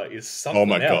cover is something Oh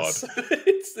my else. God.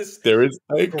 It's this there is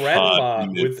a grandma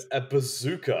with a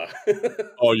bazooka.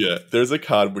 Oh yeah, there's a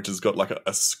card which has got like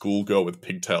a schoolgirl with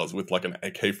pigtails with like an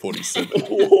AK-47.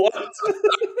 What?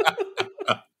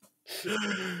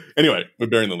 Anyway, we're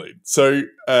bearing the lead. So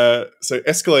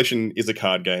Escalation is a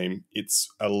card game. It's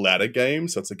a ladder game,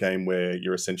 so it's a game where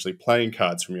you're essentially playing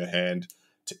cards from your hand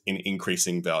in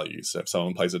increasing value. So if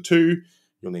someone plays a 2,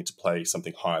 you'll need to play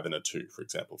something higher than a 2, for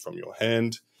example, from your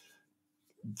hand.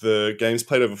 The game's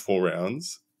played over 4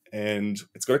 rounds, and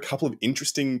it's got a couple of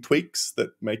interesting tweaks that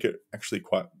make it actually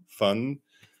quite fun.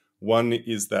 One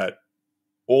is that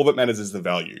all that matters is the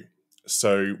value.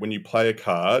 So when you play a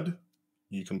card,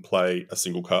 you can play a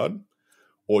single card,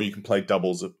 or you can play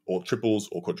doubles or triples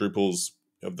or quadruples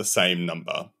of the same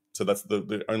number. So that's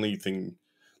the only thing.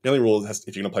 The only rule is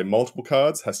if you're going to play multiple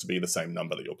cards, has to be the same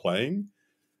number that you're playing.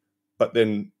 But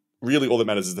then really all that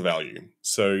matters is the value.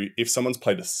 So if someone's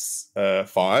played a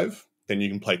 5, then you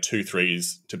can play 2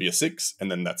 3s to be a 6,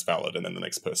 and then that's valid, and then the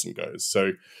next person goes.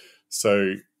 So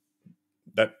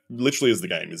that literally is the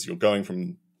game, is you're going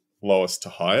from lowest to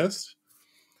highest.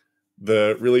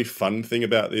 The really fun thing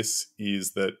about this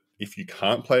is that if you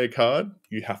can't play a card,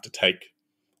 you have to take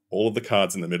all of the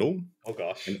cards in the middle. Oh,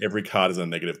 gosh. And every card is a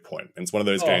negative point. And it's one of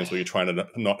those games where you're trying to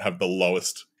not have the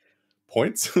lowest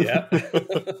points. Yeah.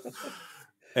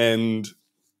 And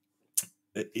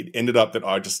it ended up that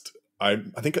I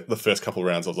think at the first couple of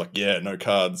rounds I was like, yeah, no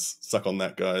cards, suck on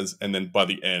that, guys. And then by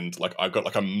the end, like I got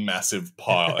like a massive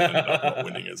pile and ended up not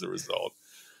winning as a result.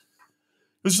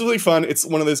 It was really fun. It's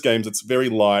one of those games that's very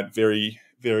light, very,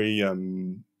 very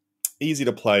easy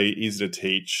to play, easy to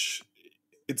teach.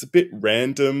 It's a bit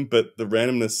random, but the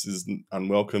randomness is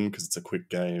unwelcome because it's a quick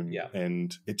game. Yeah.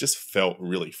 And it just felt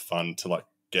really fun to like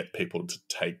get people to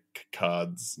take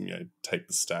cards, take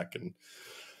the stack, and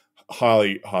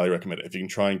highly, highly recommend it. If you can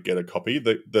try and get a copy.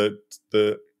 The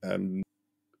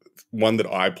one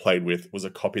that I played with was a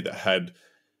copy that had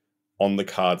on the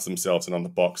cards themselves and on the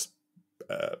box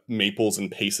meeples and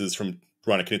pieces from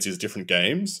Reiner Knizia's different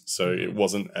games. So it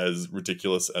wasn't as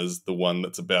ridiculous as the one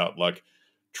that's about like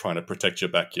trying to protect your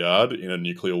backyard in a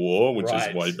nuclear war, which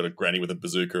is why you've got a granny with a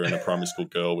bazooka and a primary school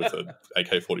girl with an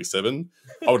AK-47.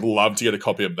 I would love to get a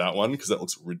copy of that one because that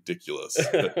looks ridiculous.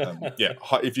 But, yeah,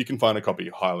 if you can find a copy,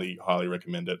 highly, highly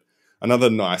recommend it. Another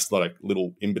nice like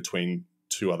little in between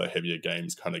 2 other heavier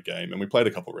games kind of game, and we played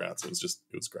a couple rounds. It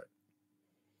was great.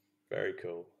 Very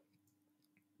cool.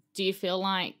 Do you feel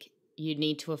like you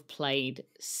need to have played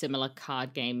similar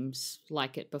card games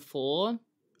like it before,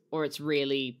 or it's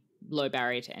really low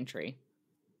barrier to entry?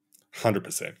 100%,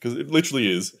 because it literally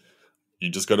is. You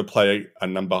just got to play a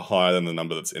number higher than the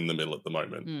number that's in the middle at the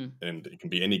moment, and it can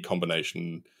be any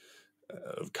combination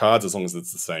of cards as long as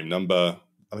it's the same number.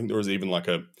 I think there was even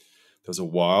there was a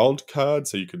wild card,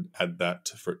 so you could add that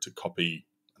for it to copy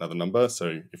another number.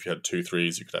 So if you had 2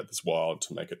 3s, you could add this wild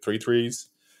to make it 3 3s.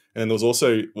 And then there was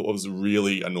also, what was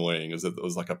really annoying is that there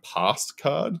was like a past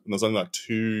card, and there was only like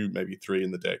 2, maybe 3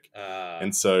 in the deck.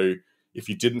 And so if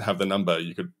you didn't have the number,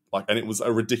 you could and it was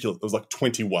a ridiculous, it was like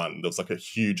 21. There was like a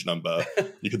huge number.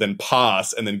 You could then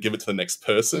pass and then give it to the next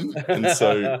person. And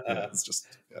so it's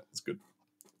good.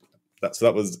 So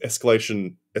that was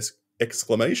Escalation,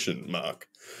 exclamation mark.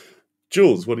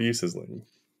 Jules, what are you sizzling?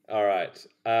 All right.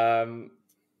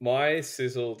 My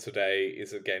sizzle today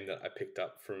is a game that I picked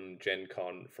up from Gen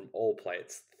Con from All Play.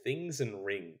 It's Things and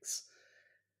Rings.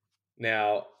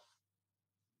 Now,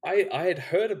 I had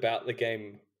heard about the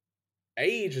game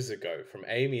ages ago from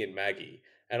Amy and Maggie,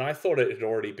 and I thought it had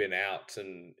already been out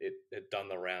and it had done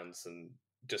the rounds and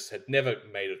just had never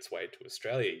made its way to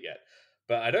Australia yet.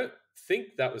 But I don't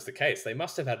think that was the case. They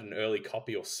must have had an early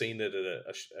copy or seen it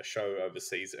at a show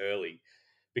overseas early,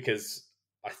 because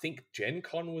I think Gen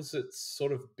Con was its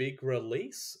sort of big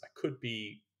release. I could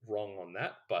be wrong on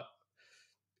that, but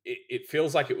it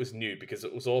feels like it was new because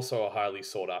it was also a highly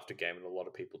sought after game and a lot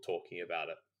of people talking about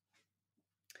it.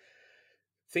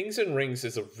 Things and Rings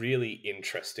is a really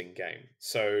interesting game.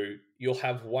 So you'll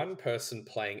have one person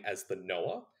playing as the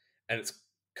Noah, and it's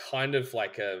kind of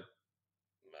like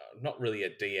not really a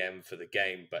DM for the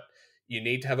game, but you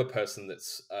need to have a person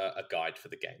that's a guide for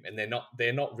the game, and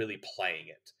they're not really playing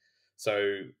it.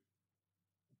 So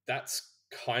that's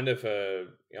kind of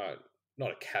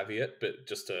not a caveat, but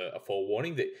just a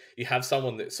forewarning that you have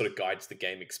someone that sort of guides the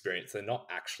game experience. They're not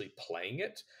actually playing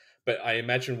it, but I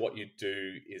imagine what you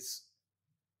do is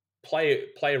play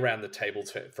around the table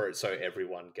for it, so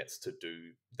everyone gets to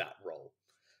do that role,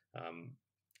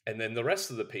 and then the rest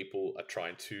of the people are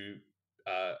trying to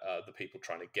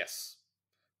guess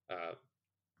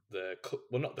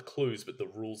not the clues, but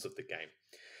the rules of the game.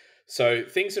 So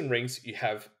Things and Rings, you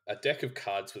have a deck of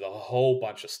cards with a whole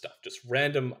bunch of stuff, just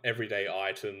random everyday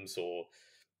items or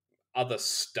other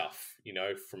stuff,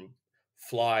 from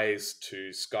flies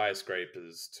to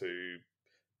skyscrapers to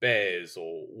bears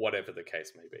or whatever the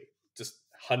case may be. Just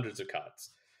hundreds of cards.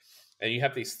 And you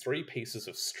have these 3 pieces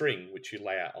of string which you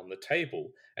lay out on the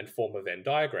table and form a Venn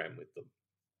diagram with them.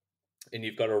 And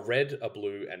you've got a red, a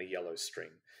blue, and a yellow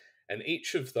string. And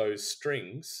each of those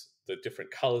strings, the different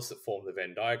colors that form the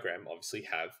Venn diagram, obviously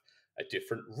have a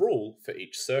different rule for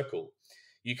each circle.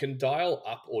 You can dial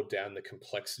up or down the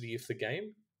complexity of the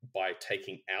game by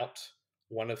taking out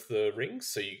one of the rings,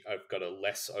 so I've got a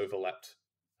less overlapped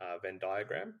Venn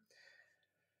diagram.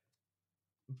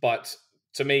 But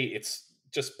to me, it's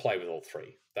just play with all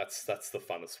 3. That's the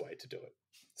funnest way to do it.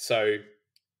 So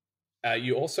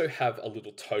you also have a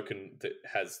little token that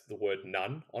has the word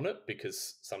none on it,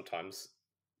 because sometimes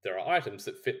there are items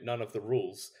that fit none of the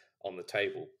rules on the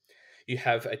table. You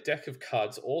have a deck of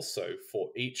cards also for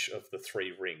each of the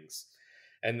 3 rings.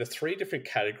 And the 3 different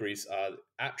categories are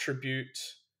attribute,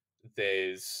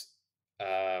 there's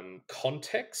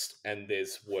context, and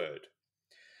there's word.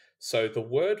 So the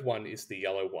word one is the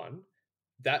yellow one.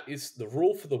 That is the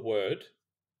rule for the word.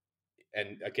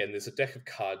 And again, there's a deck of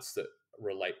cards that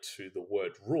relate to the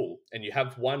word rule, and you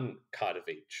have 1 card of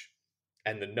each.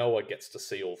 And the Noah gets to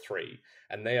see all 3,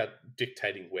 and they are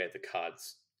dictating where the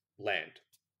cards land.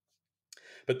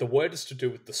 But the word is to do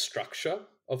with the structure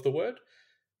of the word.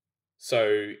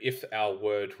 So if our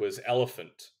word was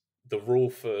elephant, the rule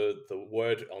for the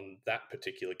word on that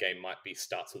particular game might be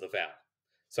starts with a vowel.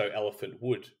 So elephant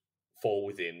would fall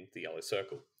within the yellow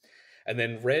circle. And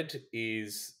then red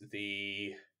is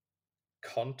the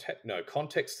context. No,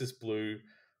 context is blue.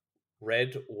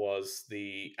 Red was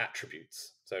the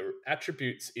attributes. So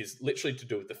attributes is literally to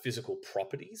do with the physical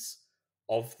properties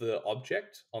of the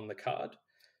object on the card.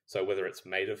 So whether it's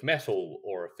made of metal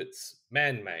or if it's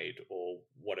man-made or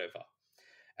whatever.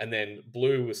 And then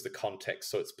blue was the context,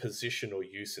 so it's position or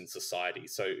use in society.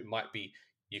 So it might be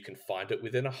you can find it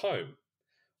within a home,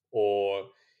 or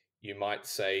you might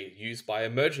say used by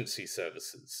emergency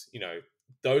services.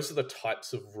 Those are the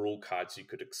types of rule cards you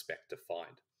could expect to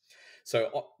find.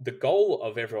 So the goal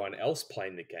of everyone else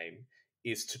playing the game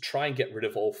is to try and get rid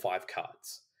of all 5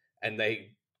 cards. And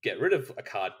they get rid of a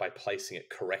card by placing it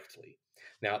correctly.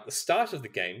 Now, at the start of the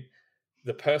game,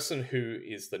 the person who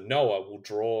is the Noah will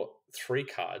draw 3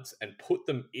 cards and put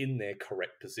them in their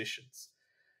correct positions.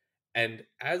 And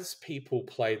as people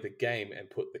play the game and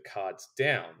put the cards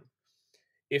down,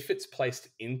 if it's placed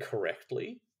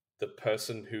incorrectly, the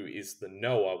person who is the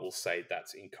Noah will say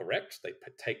that's incorrect. They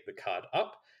take the card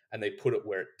up and they put it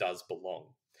where it does belong.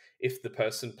 If the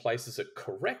person places it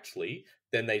correctly,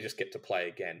 then they just get to play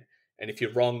again. And if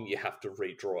you're wrong, you have to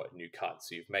redraw a new card.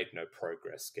 So you've made no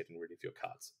progress getting rid of your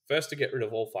cards. First to get rid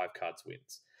of all 5 cards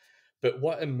wins. But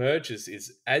what emerges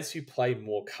is as you play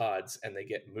more cards and they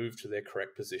get moved to their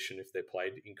correct position if they're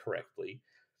played incorrectly,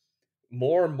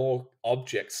 more and more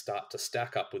objects start to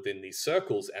stack up within these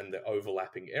circles and the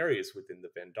overlapping areas within the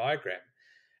Venn diagram.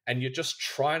 And you're just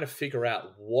trying to figure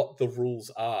out what the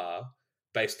rules are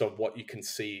based on what you can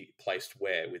see placed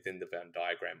where within the Venn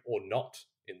diagram or not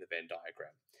in the Venn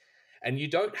diagram. And you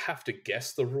don't have to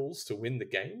guess the rules to win the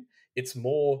game. It's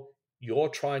more you're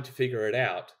trying to figure it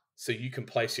out so you can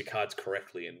place your cards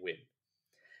correctly and win.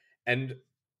 And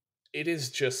it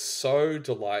is just so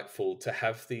delightful to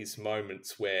have these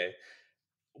moments where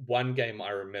one game I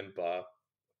remember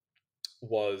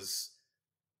was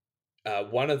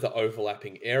one of the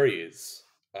overlapping areas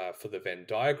for the Venn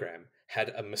diagram had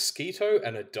a mosquito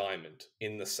and a diamond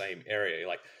in the same area. You're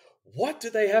like, what do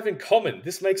they have in common?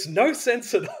 This makes no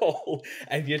sense at all.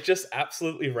 And you're just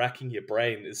absolutely racking your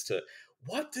brain as to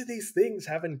what do these things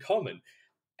have in common?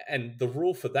 And the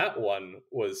rule for that one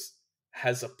was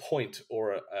has a point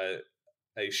or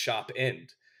a sharp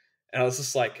end. And I was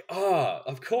just like,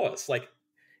 of course. Like,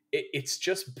 it's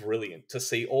just brilliant to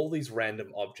see all these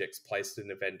random objects placed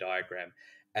in a Venn diagram,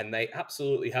 and they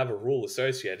absolutely have a rule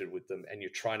associated with them, and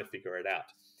you're trying to figure it out.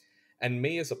 And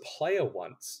me as a player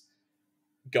once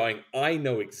going, I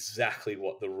know exactly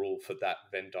what the rule for that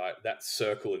that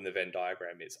circle in the Venn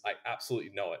diagram is. I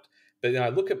absolutely know it. But then I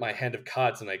look at my hand of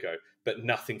cards and I go, but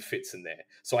nothing fits in there.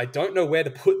 So I don't know where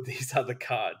to put these other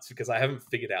cards because I haven't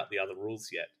figured out the other rules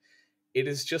yet. It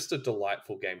is just a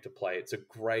delightful game to play.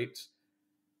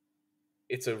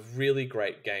 It's a really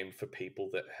great game for people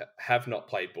that have not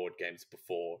played board games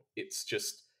before. It's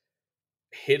just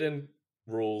hidden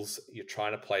rules. You're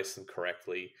trying to place them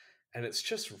correctly. And it's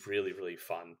just really, really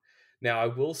fun. Now, I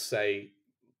will say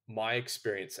my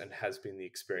experience, and has been the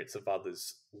experience of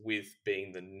others with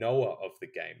being the knower of the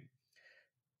game,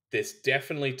 there's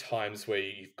definitely times where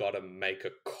you've got to make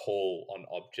a call on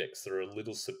objects that are a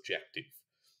little subjective.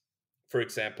 For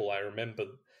example, I remember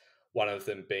one of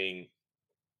them being,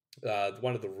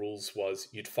 one of the rules was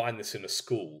you'd find this in a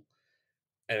school.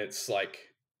 And it's like,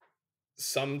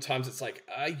 sometimes it's like,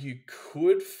 you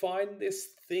could find this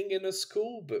thing in a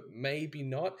school, but maybe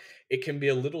not. It can be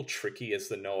a little tricky as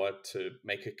the knower to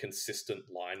make a consistent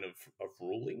line of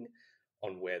ruling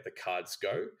on where the cards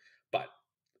go. But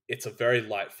it's a very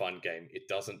light, fun game. It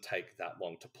doesn't take that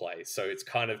long to play. So it's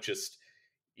kind of just,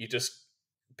 you just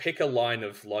pick a line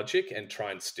of logic and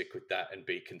try and stick with that and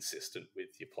be consistent with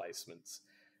your placements.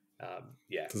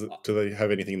 Yeah. Do they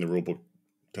have anything in the rule book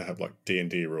to have like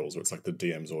D&D rules where it's like the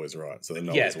DM's always right? So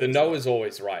the knower's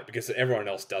always right because everyone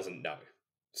else doesn't know.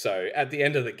 So at the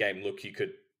end of the game, look, you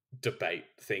could debate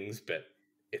things, but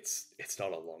it's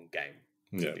not a long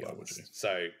game, to be honest.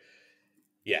 So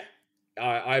yeah,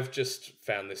 I've just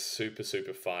found this super,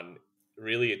 super fun,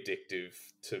 really addictive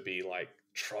to be like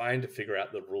trying to figure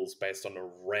out the rules based on a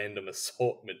random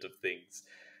assortment of things.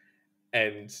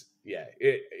 And yeah,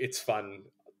 it's fun.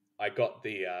 I got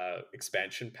the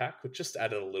expansion pack, which just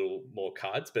added a little more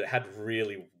cards, but it had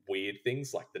really weird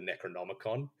things like the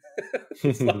Necronomicon.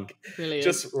 It's like Brilliant.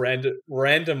 Just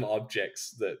random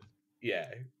objects that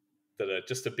are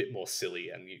just a bit more silly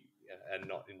and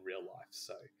not in real life.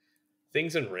 So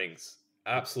things and rings,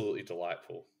 absolutely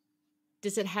delightful.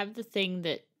 Does it have the thing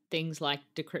that things like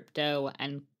Decrypto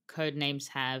and Codenames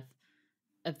have,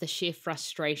 of the sheer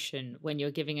frustration when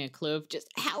you're giving a clue of just,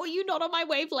 how are you not on my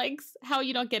wavelengths? How are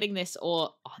you not getting this?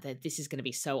 Or, this is going to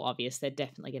be so obvious. They're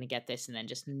definitely going to get this. And then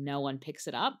just no one picks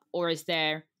it up. Or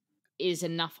is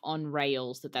enough on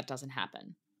rails that doesn't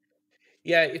happen?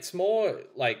 Yeah, it's more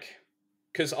like,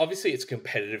 because obviously it's a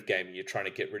competitive game and you're trying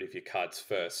to get rid of your cards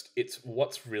first. It's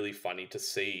what's really funny to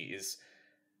see is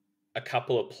a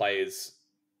couple of players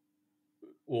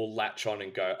will latch on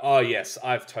and go, oh yes,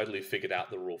 I've totally figured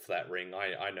out the rule for that ring.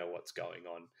 I know what's going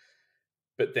on.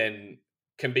 But then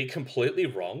can be completely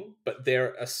wrong, but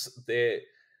the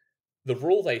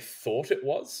rule they thought it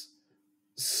was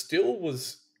still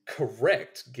was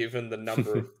correct given the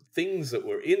number of things that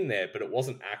were in there, but it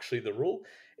wasn't actually the rule.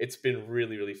 It's been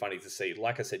really, really funny to see.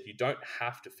 Like I said, you don't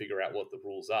have to figure out what the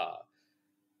rules are.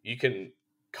 You can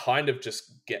kind of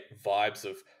just get vibes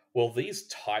of, well, these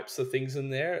types of things are in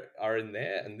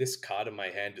there, and this card in my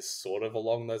hand is sort of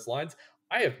along those lines.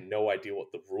 I have no idea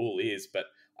what the rule is, but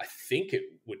I think it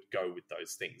would go with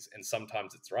those things. And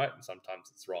sometimes it's right and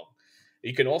sometimes it's wrong.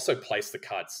 You can also place the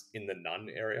cards in the none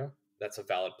area. That's a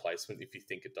valid placement if you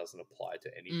think it doesn't apply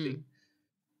to anything.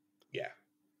 Yeah.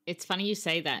 It's funny you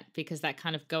say that, because that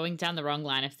kind of going down the wrong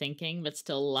line of thinking but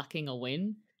still lucking a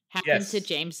win happened to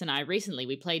James and I recently.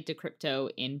 We played Decrypto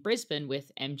in Brisbane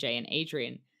with MJ and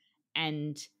Adrian,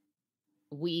 and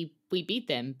we beat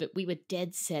them, but we were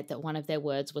dead set that one of their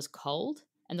words was cold,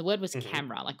 and the word was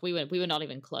camera. Like we were not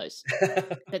even close.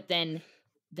 But then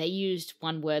they used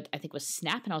one word, I think was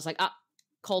snap, and I was like,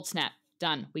 cold snap,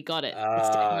 done, we got it. It's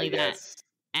definitely that.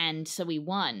 And so we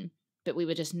won, but we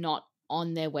were just not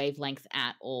on their wavelength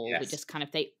at all. We just kind of,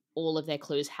 all of their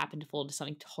clues happened to fall into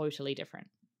something totally different.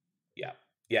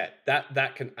 Yeah,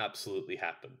 that can absolutely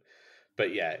happen.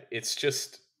 But yeah, it's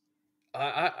just,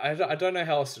 I don't know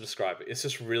how else to describe it. It's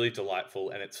just really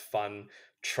delightful, and it's fun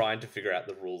trying to figure out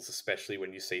the rules, especially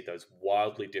when you see those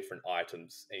wildly different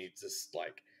items and you just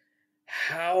like,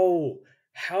 how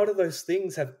how do those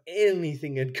things have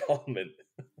anything in common?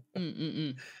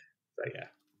 Mm-mm-mm. So yeah,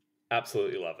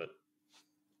 absolutely love it.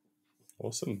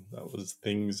 Awesome. That was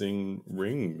Things in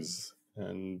Rings.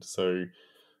 And so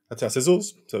that's our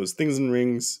sizzles. So it was Things in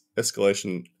Rings,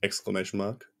 Escalation, exclamation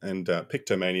mark, and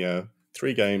Pictomania.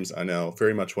 3 games I now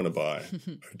very much want to buy.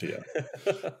 Oh dear.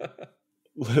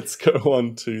 Let's go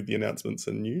on to the announcements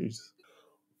and news.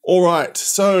 All right.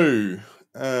 So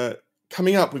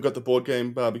coming up, we've got the Board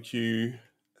Game Barbecue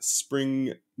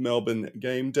Spring Melbourne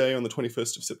Game Day on the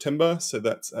 21st of September. So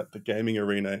that's at the Gaming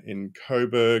Arena in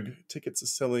Coburg. Tickets are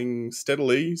selling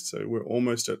steadily, so we're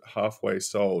almost at halfway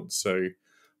sold. So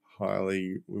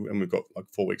and we've got like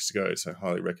 4 weeks to go, so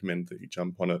highly recommend that you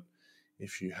jump on it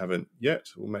if you haven't yet.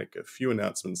 We'll make a few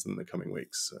announcements in the coming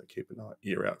weeks, so keep an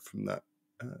ear out from that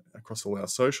across all our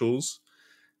socials.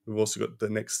 We've also got the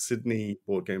next Sydney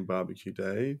Board Game Barbecue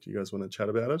Day. Do you guys want to chat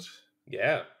about it?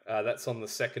 Yeah, that's on the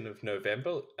 2nd of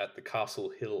November at the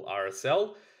Castle Hill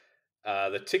RSL.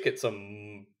 The tickets are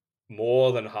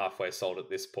more than halfway sold at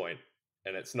this point,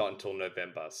 and it's not until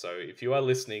November. So if you are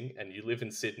listening and you live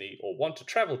in Sydney or want to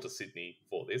travel to Sydney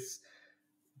for this,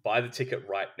 buy the ticket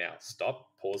right now. Stop,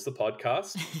 pause the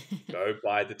podcast, go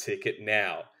buy the ticket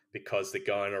now, because they're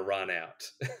going to run out.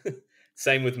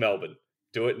 Same with Melbourne.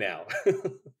 Do it now.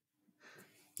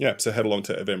 Yeah, so head along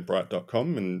to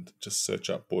eventbrite.com and just search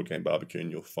up Board Game Barbecue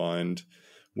and you'll find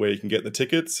where you can get the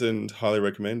tickets, and highly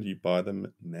recommend you buy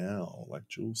them now, like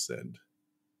Jules said.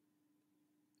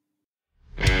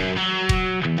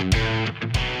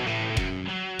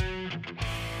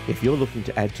 If you're looking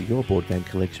to add to your board game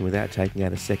collection without taking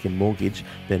out a second mortgage,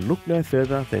 then look no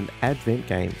further than Advent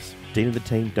Games. Dean and the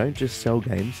team don't just sell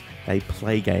games, they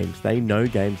play games, they know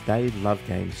games, they love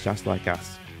games just like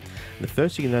us. The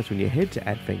first thing you notice when you head to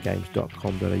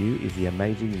adventgames.com.au is the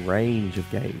amazing range of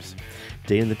games.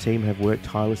 Dean and the team have worked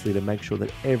tirelessly to make sure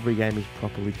that every game is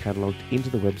properly catalogued into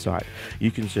the website.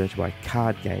 You can search by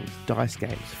card games, dice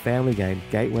games, family games,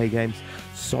 gateway games,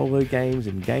 solo games,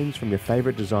 and games from your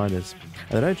favourite designers.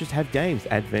 And they don't just have games.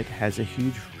 Advent has a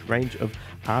huge range of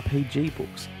RPG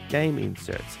books, game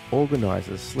inserts,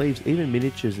 organisers, sleeves, even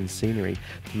miniatures and scenery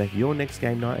to make your next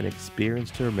game night an experience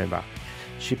to remember.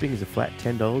 Shipping is a flat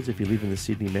 $10 if you live in the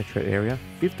Sydney metro area,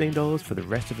 $15 for the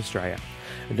rest of Australia.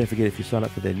 And don't forget, if you sign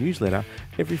up for their newsletter,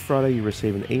 every Friday you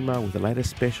receive an email with the latest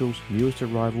specials, newest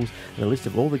arrivals, and a list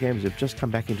of all the games that have just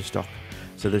come back into stock.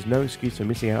 So there's no excuse for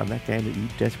missing out on that game that you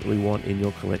desperately want in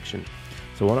your collection.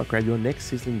 So why not grab your next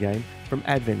sizzling game from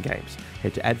Advent Games?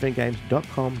 Head to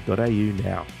adventgames.com.au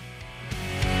now.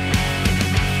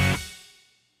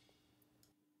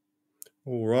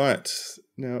 All right,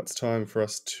 now it's time for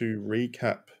us to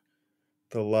recap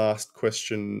the last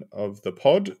question of the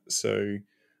pod. So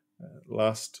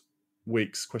last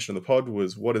week's question of the pod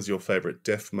was, what is your favourite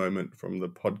Def moment from the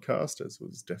podcast, as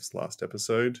was Def's last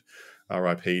episode?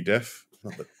 R.I.P. Def.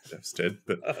 Not that Def's dead,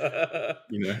 but,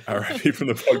 R.I.P. from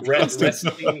the podcast.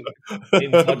 Resting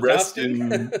in podcasting? Rest in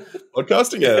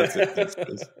podcasting, yeah, that's it.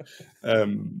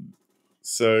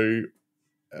 That's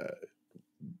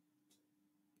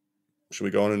should we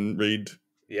go on and read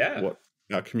what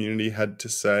our community had to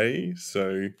say?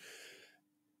 So,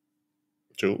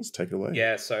 Jules, take it away.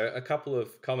 Yeah, so a couple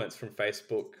of comments from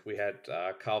Facebook. We had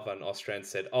Carl van Ostrand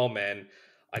said, "Oh man,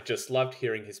 I just loved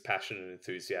hearing his passion and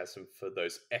enthusiasm for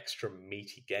those extra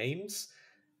meaty games."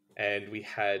 And we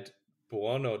had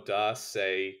Buono Da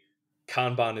say,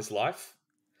 "Kanban is life."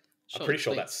 I'm pretty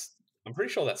sure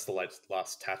that's the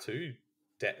last tattoo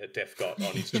Def got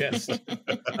on his chest.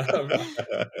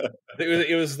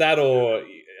 It was that or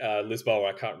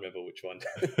Lisboa. I can't remember which one.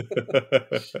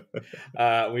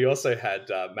 We also had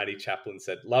Maddie Chaplin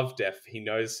said, "Love Def. He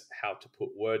knows how to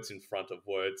put words in front of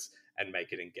words and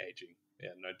make it engaging."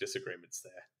 Yeah, no disagreements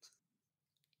there.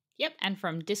 Yep, and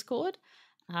from Discord,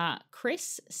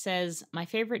 Chris says, "My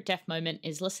favorite Def moment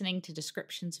is listening to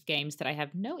descriptions of games that I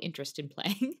have no interest in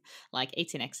playing, like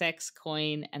 18XX,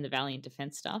 Coin, and the Valiant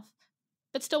Defense stuff,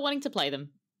 but still wanting to play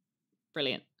them.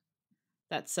 Brilliant.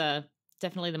 That's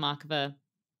definitely the mark of a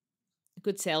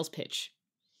good sales pitch."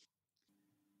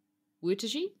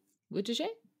 Wutaji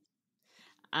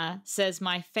says,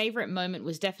 "My favorite moment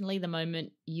was definitely the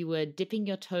moment you were dipping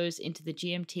your toes into the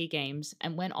GMT games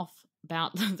and went off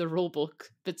about the rule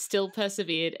book, but still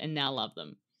persevered and now love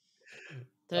them.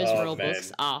 Those rule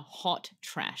books are hot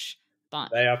trash, but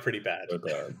they are pretty bad.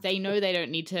 They know they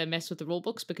don't need to mess with the rule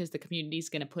books because the community is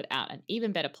going to put out an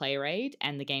even better player aid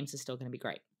and the games are still going to be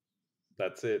great."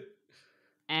 That's it.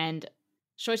 And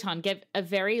Shoitan gave a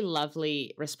very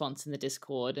lovely response in the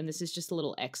Discord, and this is just a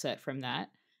little excerpt from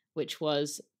that, which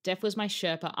was, "Def was my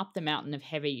Sherpa up the mountain of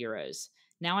heavy Euros.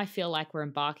 Now I feel like we're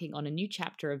embarking on a new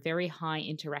chapter of very high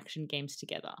interaction games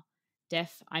together.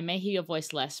 Def, I may hear your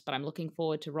voice less, but I'm looking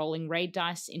forward to rolling raid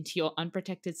dice into your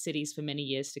unprotected cities for many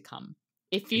years to come.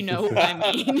 If you know what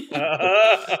I mean. Is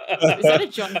that a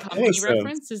John Company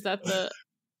reference? Is that the...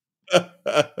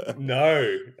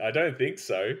 No, I don't think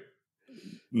so.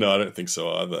 No, I don't think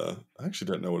so either. I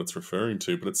actually don't know what it's referring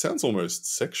to, but it sounds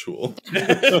almost sexual.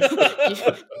 No.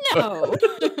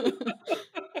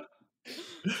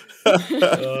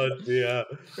 Oh dear.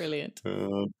 Brilliant.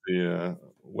 Oh dear.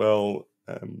 Well,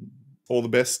 all the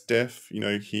best, Def. You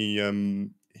know,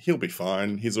 he'll be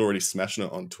fine. He's already smashing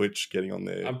it on Twitch, getting on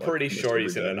there. I'm pretty sure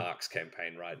he's in an ARX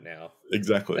campaign right now.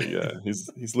 Exactly, yeah.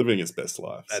 He's living his best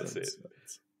life. That's it.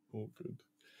 It's all good.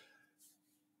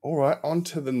 All right, on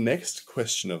to the next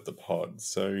question of the pod.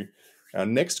 So our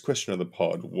next question of the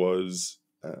pod was,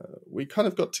 we kind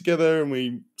of got together and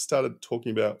we started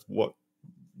talking about what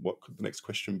could the next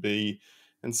question be.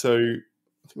 And so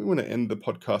I think we want to end the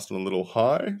podcast on a little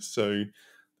high. So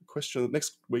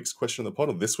next week's question of the pod,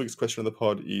 or this week's question of the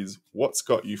pod, is what's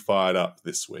got you fired up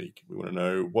this week? We want to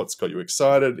know what's got you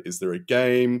excited. Is there a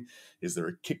game? Is there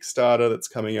a Kickstarter that's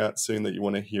coming out soon that you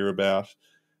want to hear about?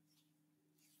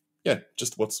 Yeah,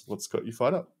 just what's got you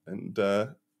fired up. And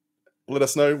let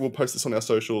us know. We'll post this on our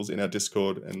socials, in our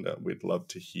Discord, and we'd love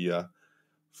to hear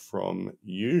from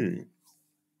you.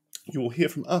 You will hear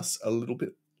from us a little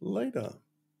bit later.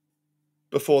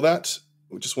 Before that,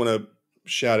 we just want to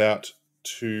shout out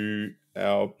to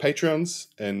our Patreons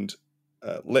and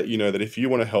let you know that if you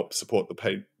want to help support the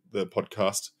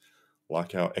podcast,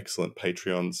 like our excellent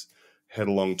Patreons, head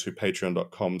along to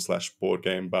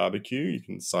patreon.com/boardgamebarbecue. You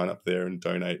can sign up there and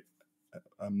donate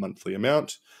a monthly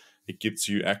amount. It gives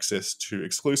you access to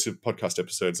exclusive podcast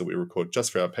episodes that we record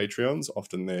just for our Patreons.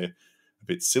 Often they're a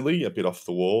bit silly, a bit off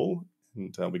the wall,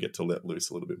 and we get to let loose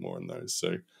a little bit more on those.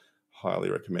 So highly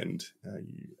recommend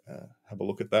you have a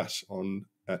look at that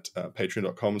at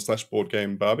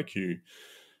patreon.com/boardgamebarbecue.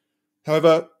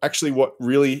 However, actually what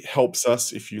really helps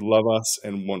us, if you love us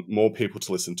and want more people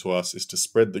to listen to us, is to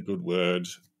spread the good word.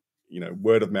 You know,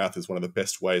 word of mouth is one of the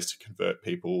best ways to convert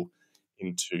people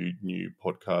into new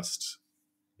podcasts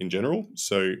in general.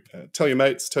 So tell your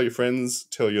mates, tell your friends,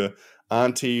 tell your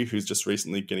auntie who's just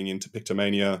recently getting into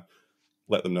Pictomania.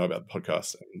 Let them know about the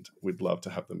podcast, and we'd love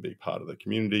to have them be part of the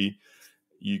community.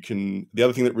 The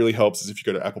other thing that really helps is if you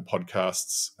go to Apple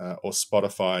Podcasts or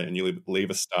Spotify and you leave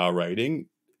a star rating.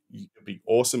 It'd be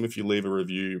awesome if you leave a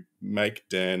review. Make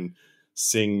Dan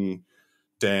sing,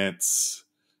 dance,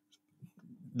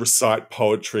 recite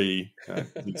poetry.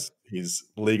 He's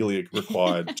legally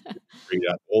required to read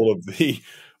out all of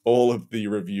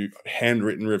the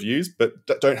handwritten reviews, but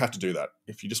don't have to do that.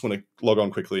 If you just want to log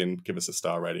on quickly and give us a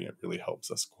star rating, it really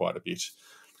helps us quite a bit.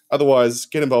 Otherwise,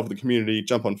 get involved with the community,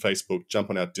 jump on Facebook, jump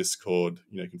on our Discord.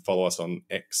 You can follow us on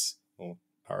X, or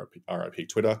RIP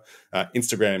Twitter,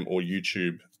 Instagram or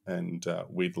YouTube, and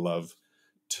we'd love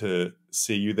to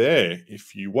see you there.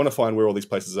 If you want to find where all these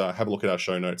places are, have a look at our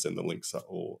show notes, and the links are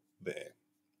all there.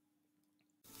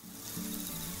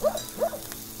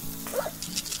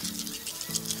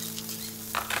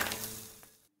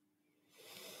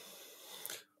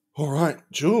 All right,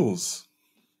 Jules.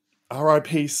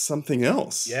 RIP something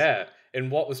else. Yeah, in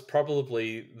what was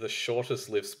probably the shortest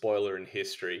lived spoiler in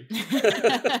history.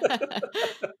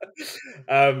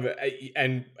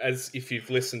 And as if you've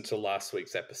listened to last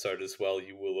week's episode as well,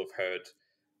 you will have heard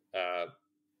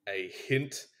a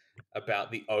hint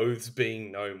about the oaths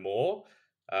being no more.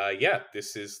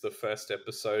 This is the first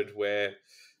episode where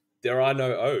there are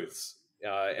no oaths.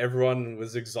 Everyone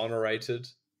was exonerated,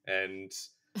 and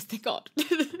thank God.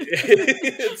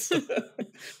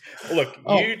 Look,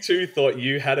 you two thought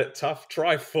you had it tough.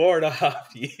 Try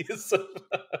 4.5 years.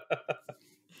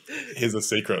 Here's a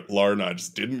secret. Laura and I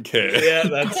just didn't care. Yeah,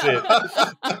 that's it.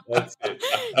 That's it.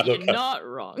 Look, you're not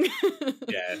wrong.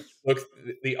 Yeah. Look,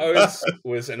 the oaths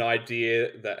was an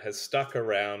idea that has stuck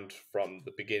around from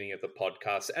the beginning of the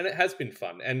podcast, and it has been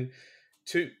fun. And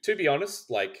to be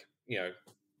honest, it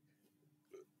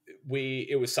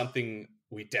was something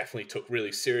we definitely took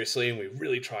really seriously, and we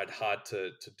really tried hard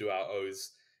to do our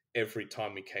oaths every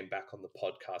time we came back on the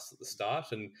podcast at the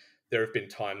start. And there have been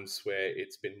times where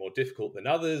it's been more difficult than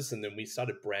others, and then we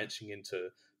started branching into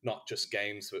not just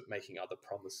games, but making other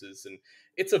promises. And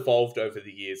it's evolved over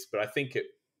the years, but I think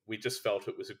we just felt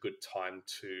it was a good time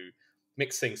to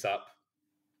mix things up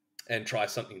and try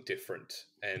something different,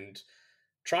 and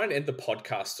try and end the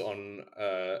podcast on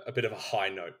a bit of a high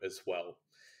note as well,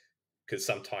 because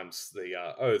sometimes the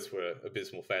oaths were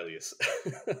abysmal failures.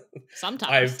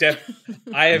 Sometimes.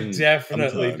 I have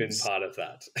definitely been part of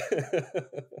that.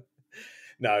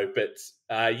 No, but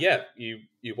yeah, you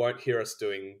won't hear us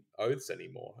doing oaths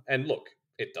anymore. And look,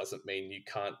 it doesn't mean you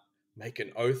can't make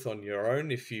an oath on your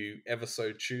own if you ever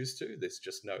so choose to. There's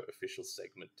just no official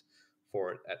segment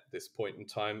for it at this point in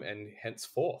time and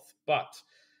henceforth. But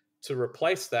to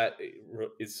replace that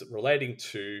is relating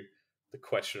to the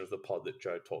question of the pod that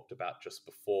Joe talked about just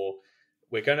before.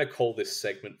 We're going to call this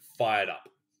segment Fired Up.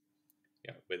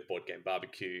 You know, with Board Game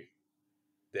Barbecue,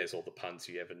 there's all the puns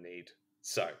you ever need.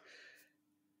 So,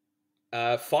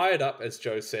 Fired Up, as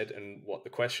Joe said, and what the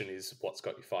question is, what's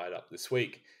got you fired up this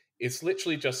week? It's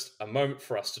literally just a moment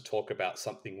for us to talk about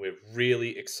something we're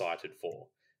really excited for.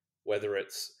 Whether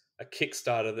it's a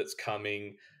Kickstarter that's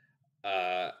coming,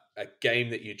 a game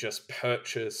that you just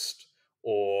purchased,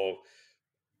 or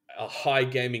a high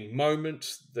gaming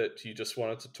moment that you just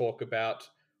wanted to talk about,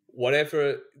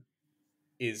 whatever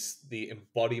is the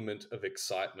embodiment of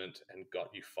excitement and got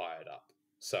you fired up.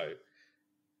 So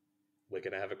we're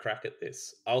going to have a crack at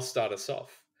this. I'll start us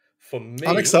off. For me,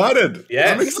 I'm excited.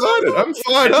 Yes. I'm excited. I'm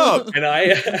fired up. And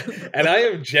I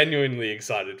am genuinely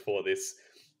excited for this.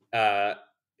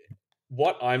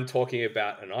 What I'm talking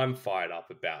about and I'm fired up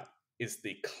about is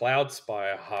the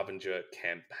Cloudspire Harbinger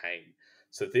campaign.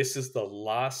 So this is the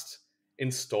last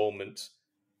installment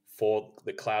for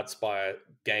the Cloudspire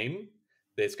game.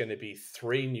 There's going to be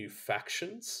 3 new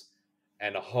factions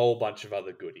and a whole bunch of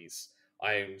other goodies.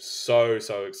 I am so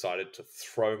excited to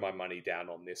throw my money down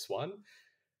on this one.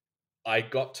 I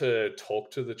got to talk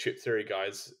to the Chip Theory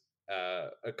guys,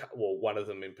 one of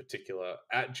them in particular,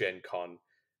 at Gen Con,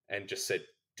 and just said,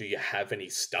 do you have any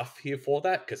stuff here for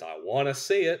that? Because I want to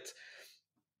see it.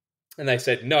 And they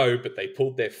said no, but they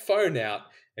pulled their phone out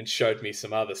and showed me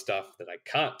some other stuff that I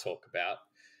can't talk about.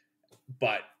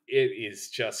 But it is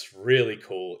just really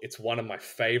cool. It's one of my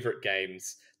favorite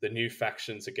games. The new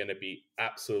factions are going to be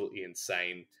absolutely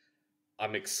insane.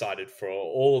 I'm excited for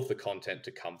all of the content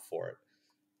to come for it.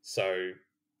 So,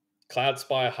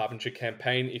 Cloudspire Harbinger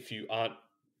campaign, if you aren't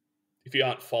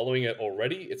following it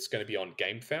already, it's going to be on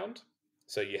GameFound.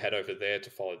 So you head over there to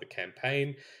follow the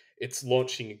campaign. It's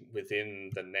launching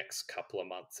within the next couple of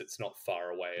months. It's not far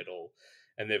away at all.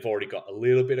 And they've already got a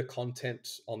little bit of content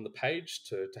on the page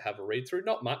to have a read through.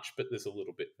 Not much, but there's a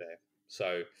little bit there.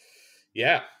 So,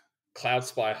 yeah,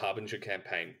 Cloudspire Harbinger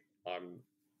campaign. I'm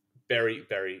very,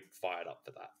 very fired up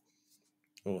for that.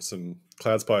 Awesome.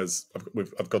 Cloudspire's,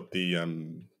 I've got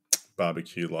the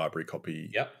barbecue library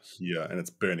copy here, and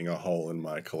it's burning a hole in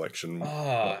my collection.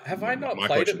 Have I not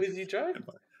played it with you, Joe?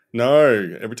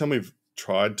 No. Every time we've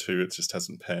tried to, it just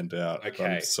hasn't panned out. Okay.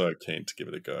 I'm so keen to give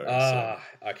it a go.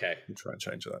 Okay. I'll try and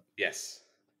change that. Yes.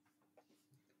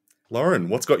 Lauren,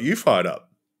 what's got you fired up?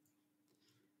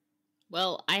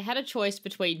 Well, I had a choice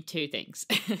between 2 things.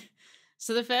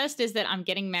 So the first is that I'm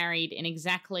getting married in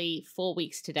exactly 4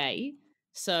 weeks today.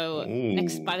 So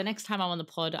by the next time I'm on the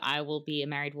pod, I will be a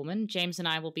married woman. James and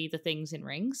I will be the things in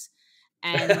rings.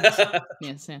 And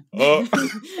yes, yeah.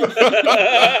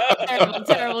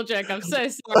 terrible joke. I'm so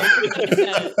sorry.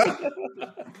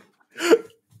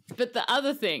 But the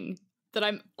other thing that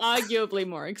I'm arguably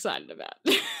more excited about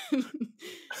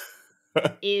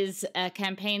is a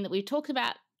campaign that we've talked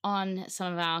about on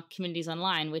some of our communities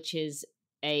online, which is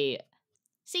a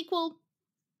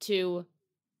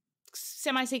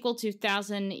semi-sequel to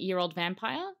 1,000-Year-Old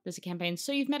Vampire. There's a campaign,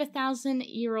 So You've Met a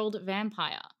 1,000-Year-Old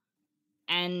Vampire.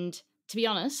 And to be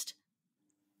honest,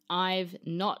 I've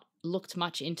not looked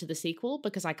much into the sequel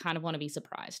because I kind of want to be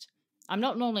surprised. I'm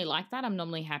not normally like that. I'm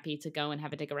normally happy to go and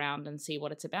have a dig around and see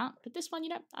what it's about. But this one,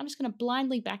 I'm just going to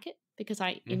blindly back it because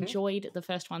I enjoyed the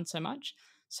first one so much.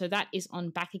 So that is on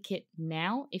Back a Kit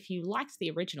now. If you liked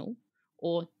the original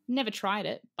or never tried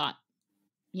it, but,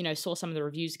 saw some of the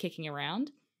reviews kicking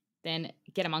around, then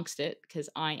get amongst it because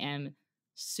I am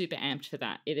super amped for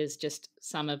that. It is just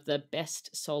some of the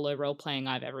best solo role-playing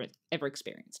I've ever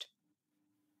experienced.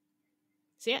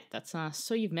 So yeah, that's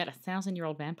So You've Met a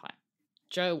 1,000-Year-Old Vampire.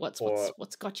 Joe, what's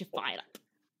got you fired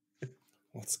up?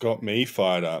 What's got me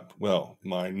fired up? Well,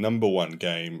 my number one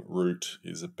game, Root,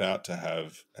 is about to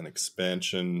have an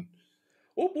expansion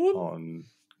on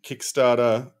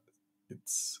Kickstarter.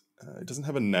 It doesn't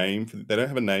have a name. They don't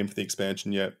have a name for the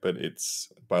expansion yet, but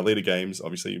it's by Leader Games,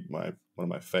 obviously one of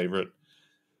my favorite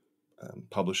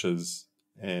publishers,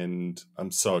 and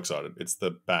I'm so excited. It's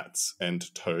the Bats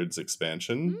and Toads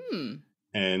expansion.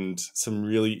 And some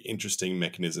really interesting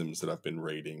mechanisms that I've been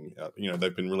reading.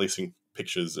 They've been releasing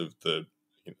pictures of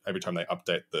every time they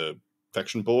update the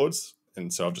faction boards,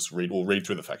 and so we'll read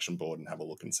through the faction board and have a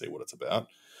look and see what it's about.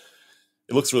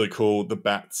 It looks really cool. The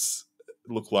bats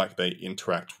look like they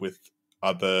interact with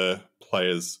other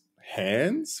players'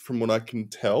 hands, from what I can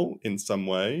tell, in some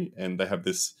way, and they have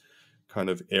this kind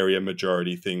of area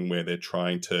majority thing where they're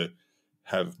trying to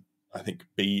have, I think,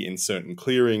 be in certain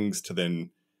clearings to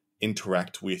then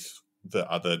interact with the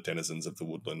other denizens of the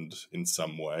woodland in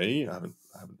some way. I haven't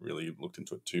really looked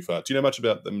into it too far. Do you know much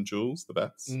about them, Jules, the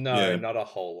bats? No, not a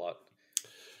whole lot.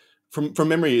 From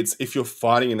memory, it's if you're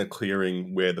fighting in a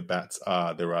clearing where the bats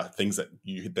are, there are things that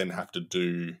you then have to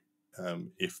do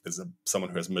if there's someone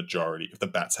who has majority, if the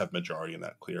bats have majority in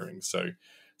that clearing. So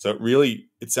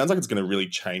it sounds like it's going to really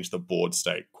change the board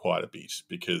state quite a bit,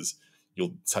 because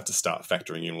you'll have to start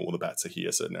factoring in all the bats are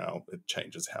here. So now it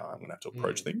changes how I'm going to have to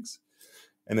approach things.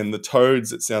 And then the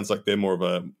toads, it sounds like they're more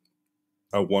of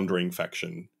a wandering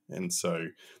faction. And so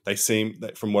they seem,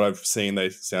 from what I've seen, they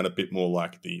sound a bit more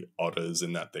like the otters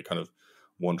in that they're kind of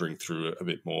wandering through a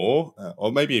bit more,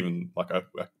 or maybe even like a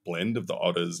blend of the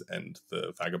otters and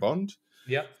the vagabond.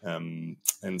 Yeah.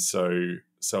 And so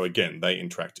again, they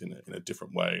interact in a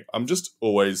different way. I'm just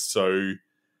always so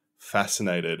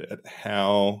fascinated at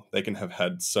how they can have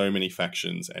had so many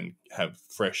factions and have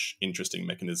fresh, interesting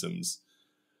mechanisms.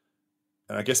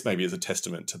 And I guess maybe as a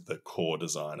testament to the core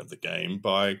design of the game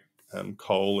by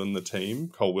Cole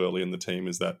Worley and the team,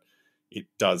 is that it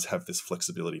does have this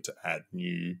flexibility to add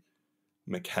new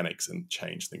mechanics and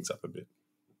change things up a bit.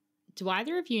 Do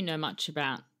either of you know much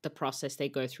about the process they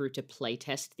go through to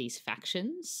playtest these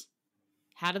factions?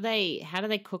 How do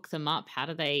they cook them up? How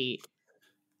do they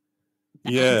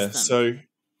balance them?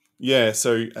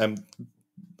 So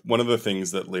one of the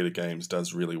things that Leader Games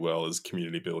does really well is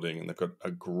community building, and they've got a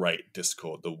great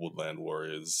Discord, the Woodland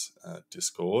Warriors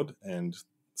Discord, and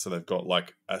so they've got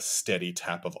like a steady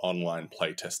tap of online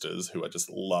playtesters who just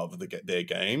love their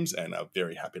games and are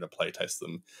very happy to playtest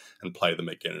them and play them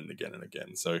again and again and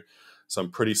again. So I'm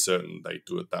pretty certain they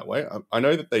do it that way. I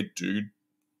know that they do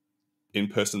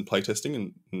in-person playtesting,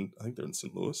 and I think they're in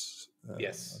St. Louis.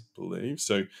 Yes, I believe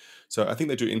so. I think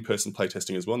they do in-person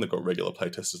playtesting as well. And they've got regular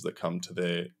playtesters that come to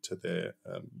their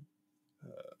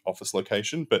office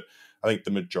location, but I think the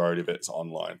majority of it is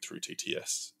online through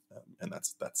TTS, and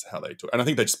that's how they do it. And I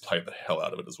think they just play the hell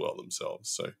out of it as well themselves.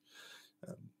 So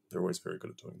they're always very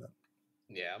good at doing that.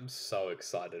 Yeah, I'm so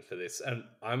excited for this, and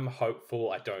I'm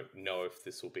hopeful. I don't know if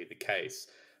this will be the case.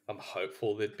 I'm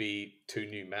hopeful there'd be 2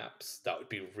 new maps. That would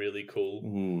be really cool.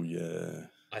 Ooh, yeah.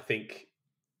 I think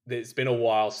it's been a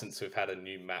while since we've had a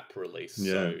new map release.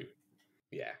 Yeah. So,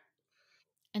 yeah.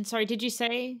 And sorry, did you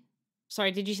say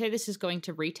this is going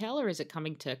to retail, or is it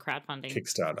coming to crowdfunding?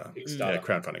 Kickstarter. Yeah,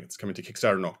 crowdfunding. It's coming to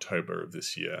Kickstarter in October of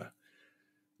this year.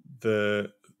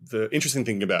 The interesting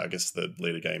thing about, I guess, the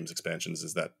Leader Games expansions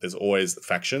is that there's always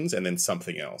factions and then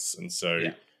something else. And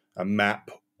so a map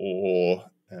or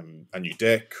a new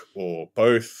deck or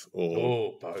both,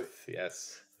 or both,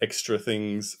 yes, extra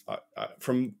things.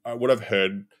 From what I've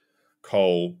heard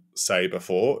Cole say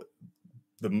before,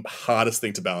 the hardest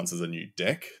thing to balance is a new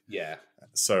deck. Yeah.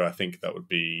 So I think that would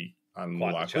be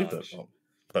unlikely,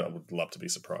 but I would love to be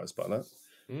surprised by that.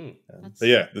 But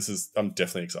yeah, I'm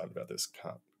definitely excited about this.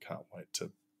 Can't wait to.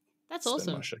 That's spend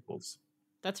awesome. My shekels.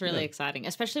 That's really exciting,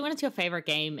 especially when it's your favorite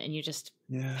game and you're just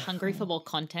hungry for more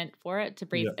content for it to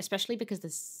breathe, especially because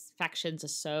the factions are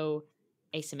so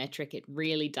asymmetric. It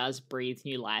really does breathe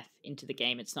new life into the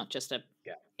game. It's not just a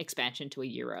expansion to a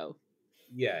Euro.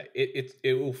 Yeah,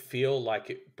 it will feel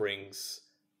like it brings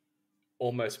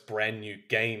almost brand new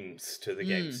games to the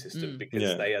game system,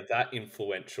 because they are that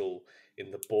influential in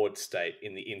the board state,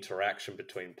 in the interaction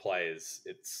between players.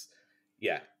 It's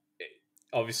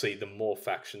obviously the more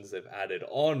factions they've added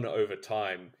on over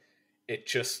time, it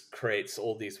just creates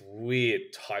all these weird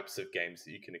types of games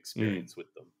that you can experience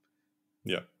with them.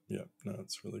 Yeah. No,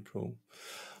 it's really cool.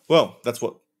 Well, that's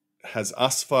what has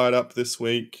us fired up this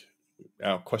week.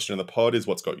 Our question of the pod is,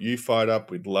 what's got you fired up?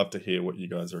 We'd love to hear what you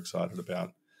guys are excited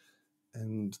about.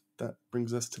 And that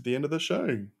brings us to the end of the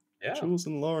show. Yeah. Jules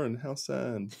and Lauren, how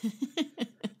sad.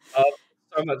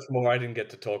 So much more I didn't get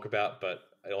to talk about, but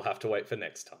it'll have to wait for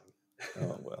next time.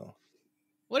 Oh, well.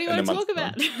 What do you want to talk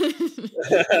about?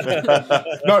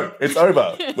 No, it's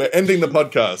over. We're ending the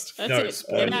podcast. That's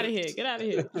it. Get out of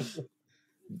here.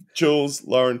 Jules,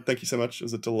 Lauren, thank you so much. It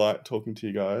was a delight talking to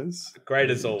you guys. Great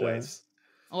as always.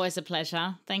 Always a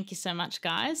pleasure. Thank you so much,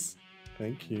 guys.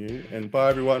 Thank you. And bye,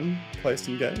 everyone. Play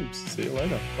some games. See you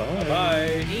later. Bye.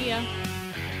 Bye. See ya.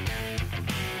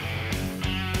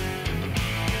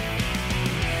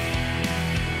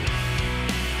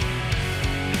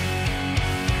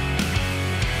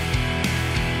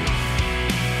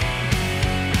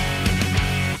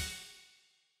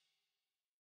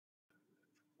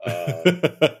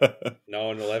 No No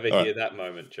one will ever All hear that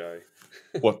moment, Joe.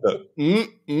 What the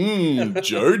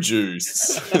Joe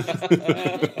juice?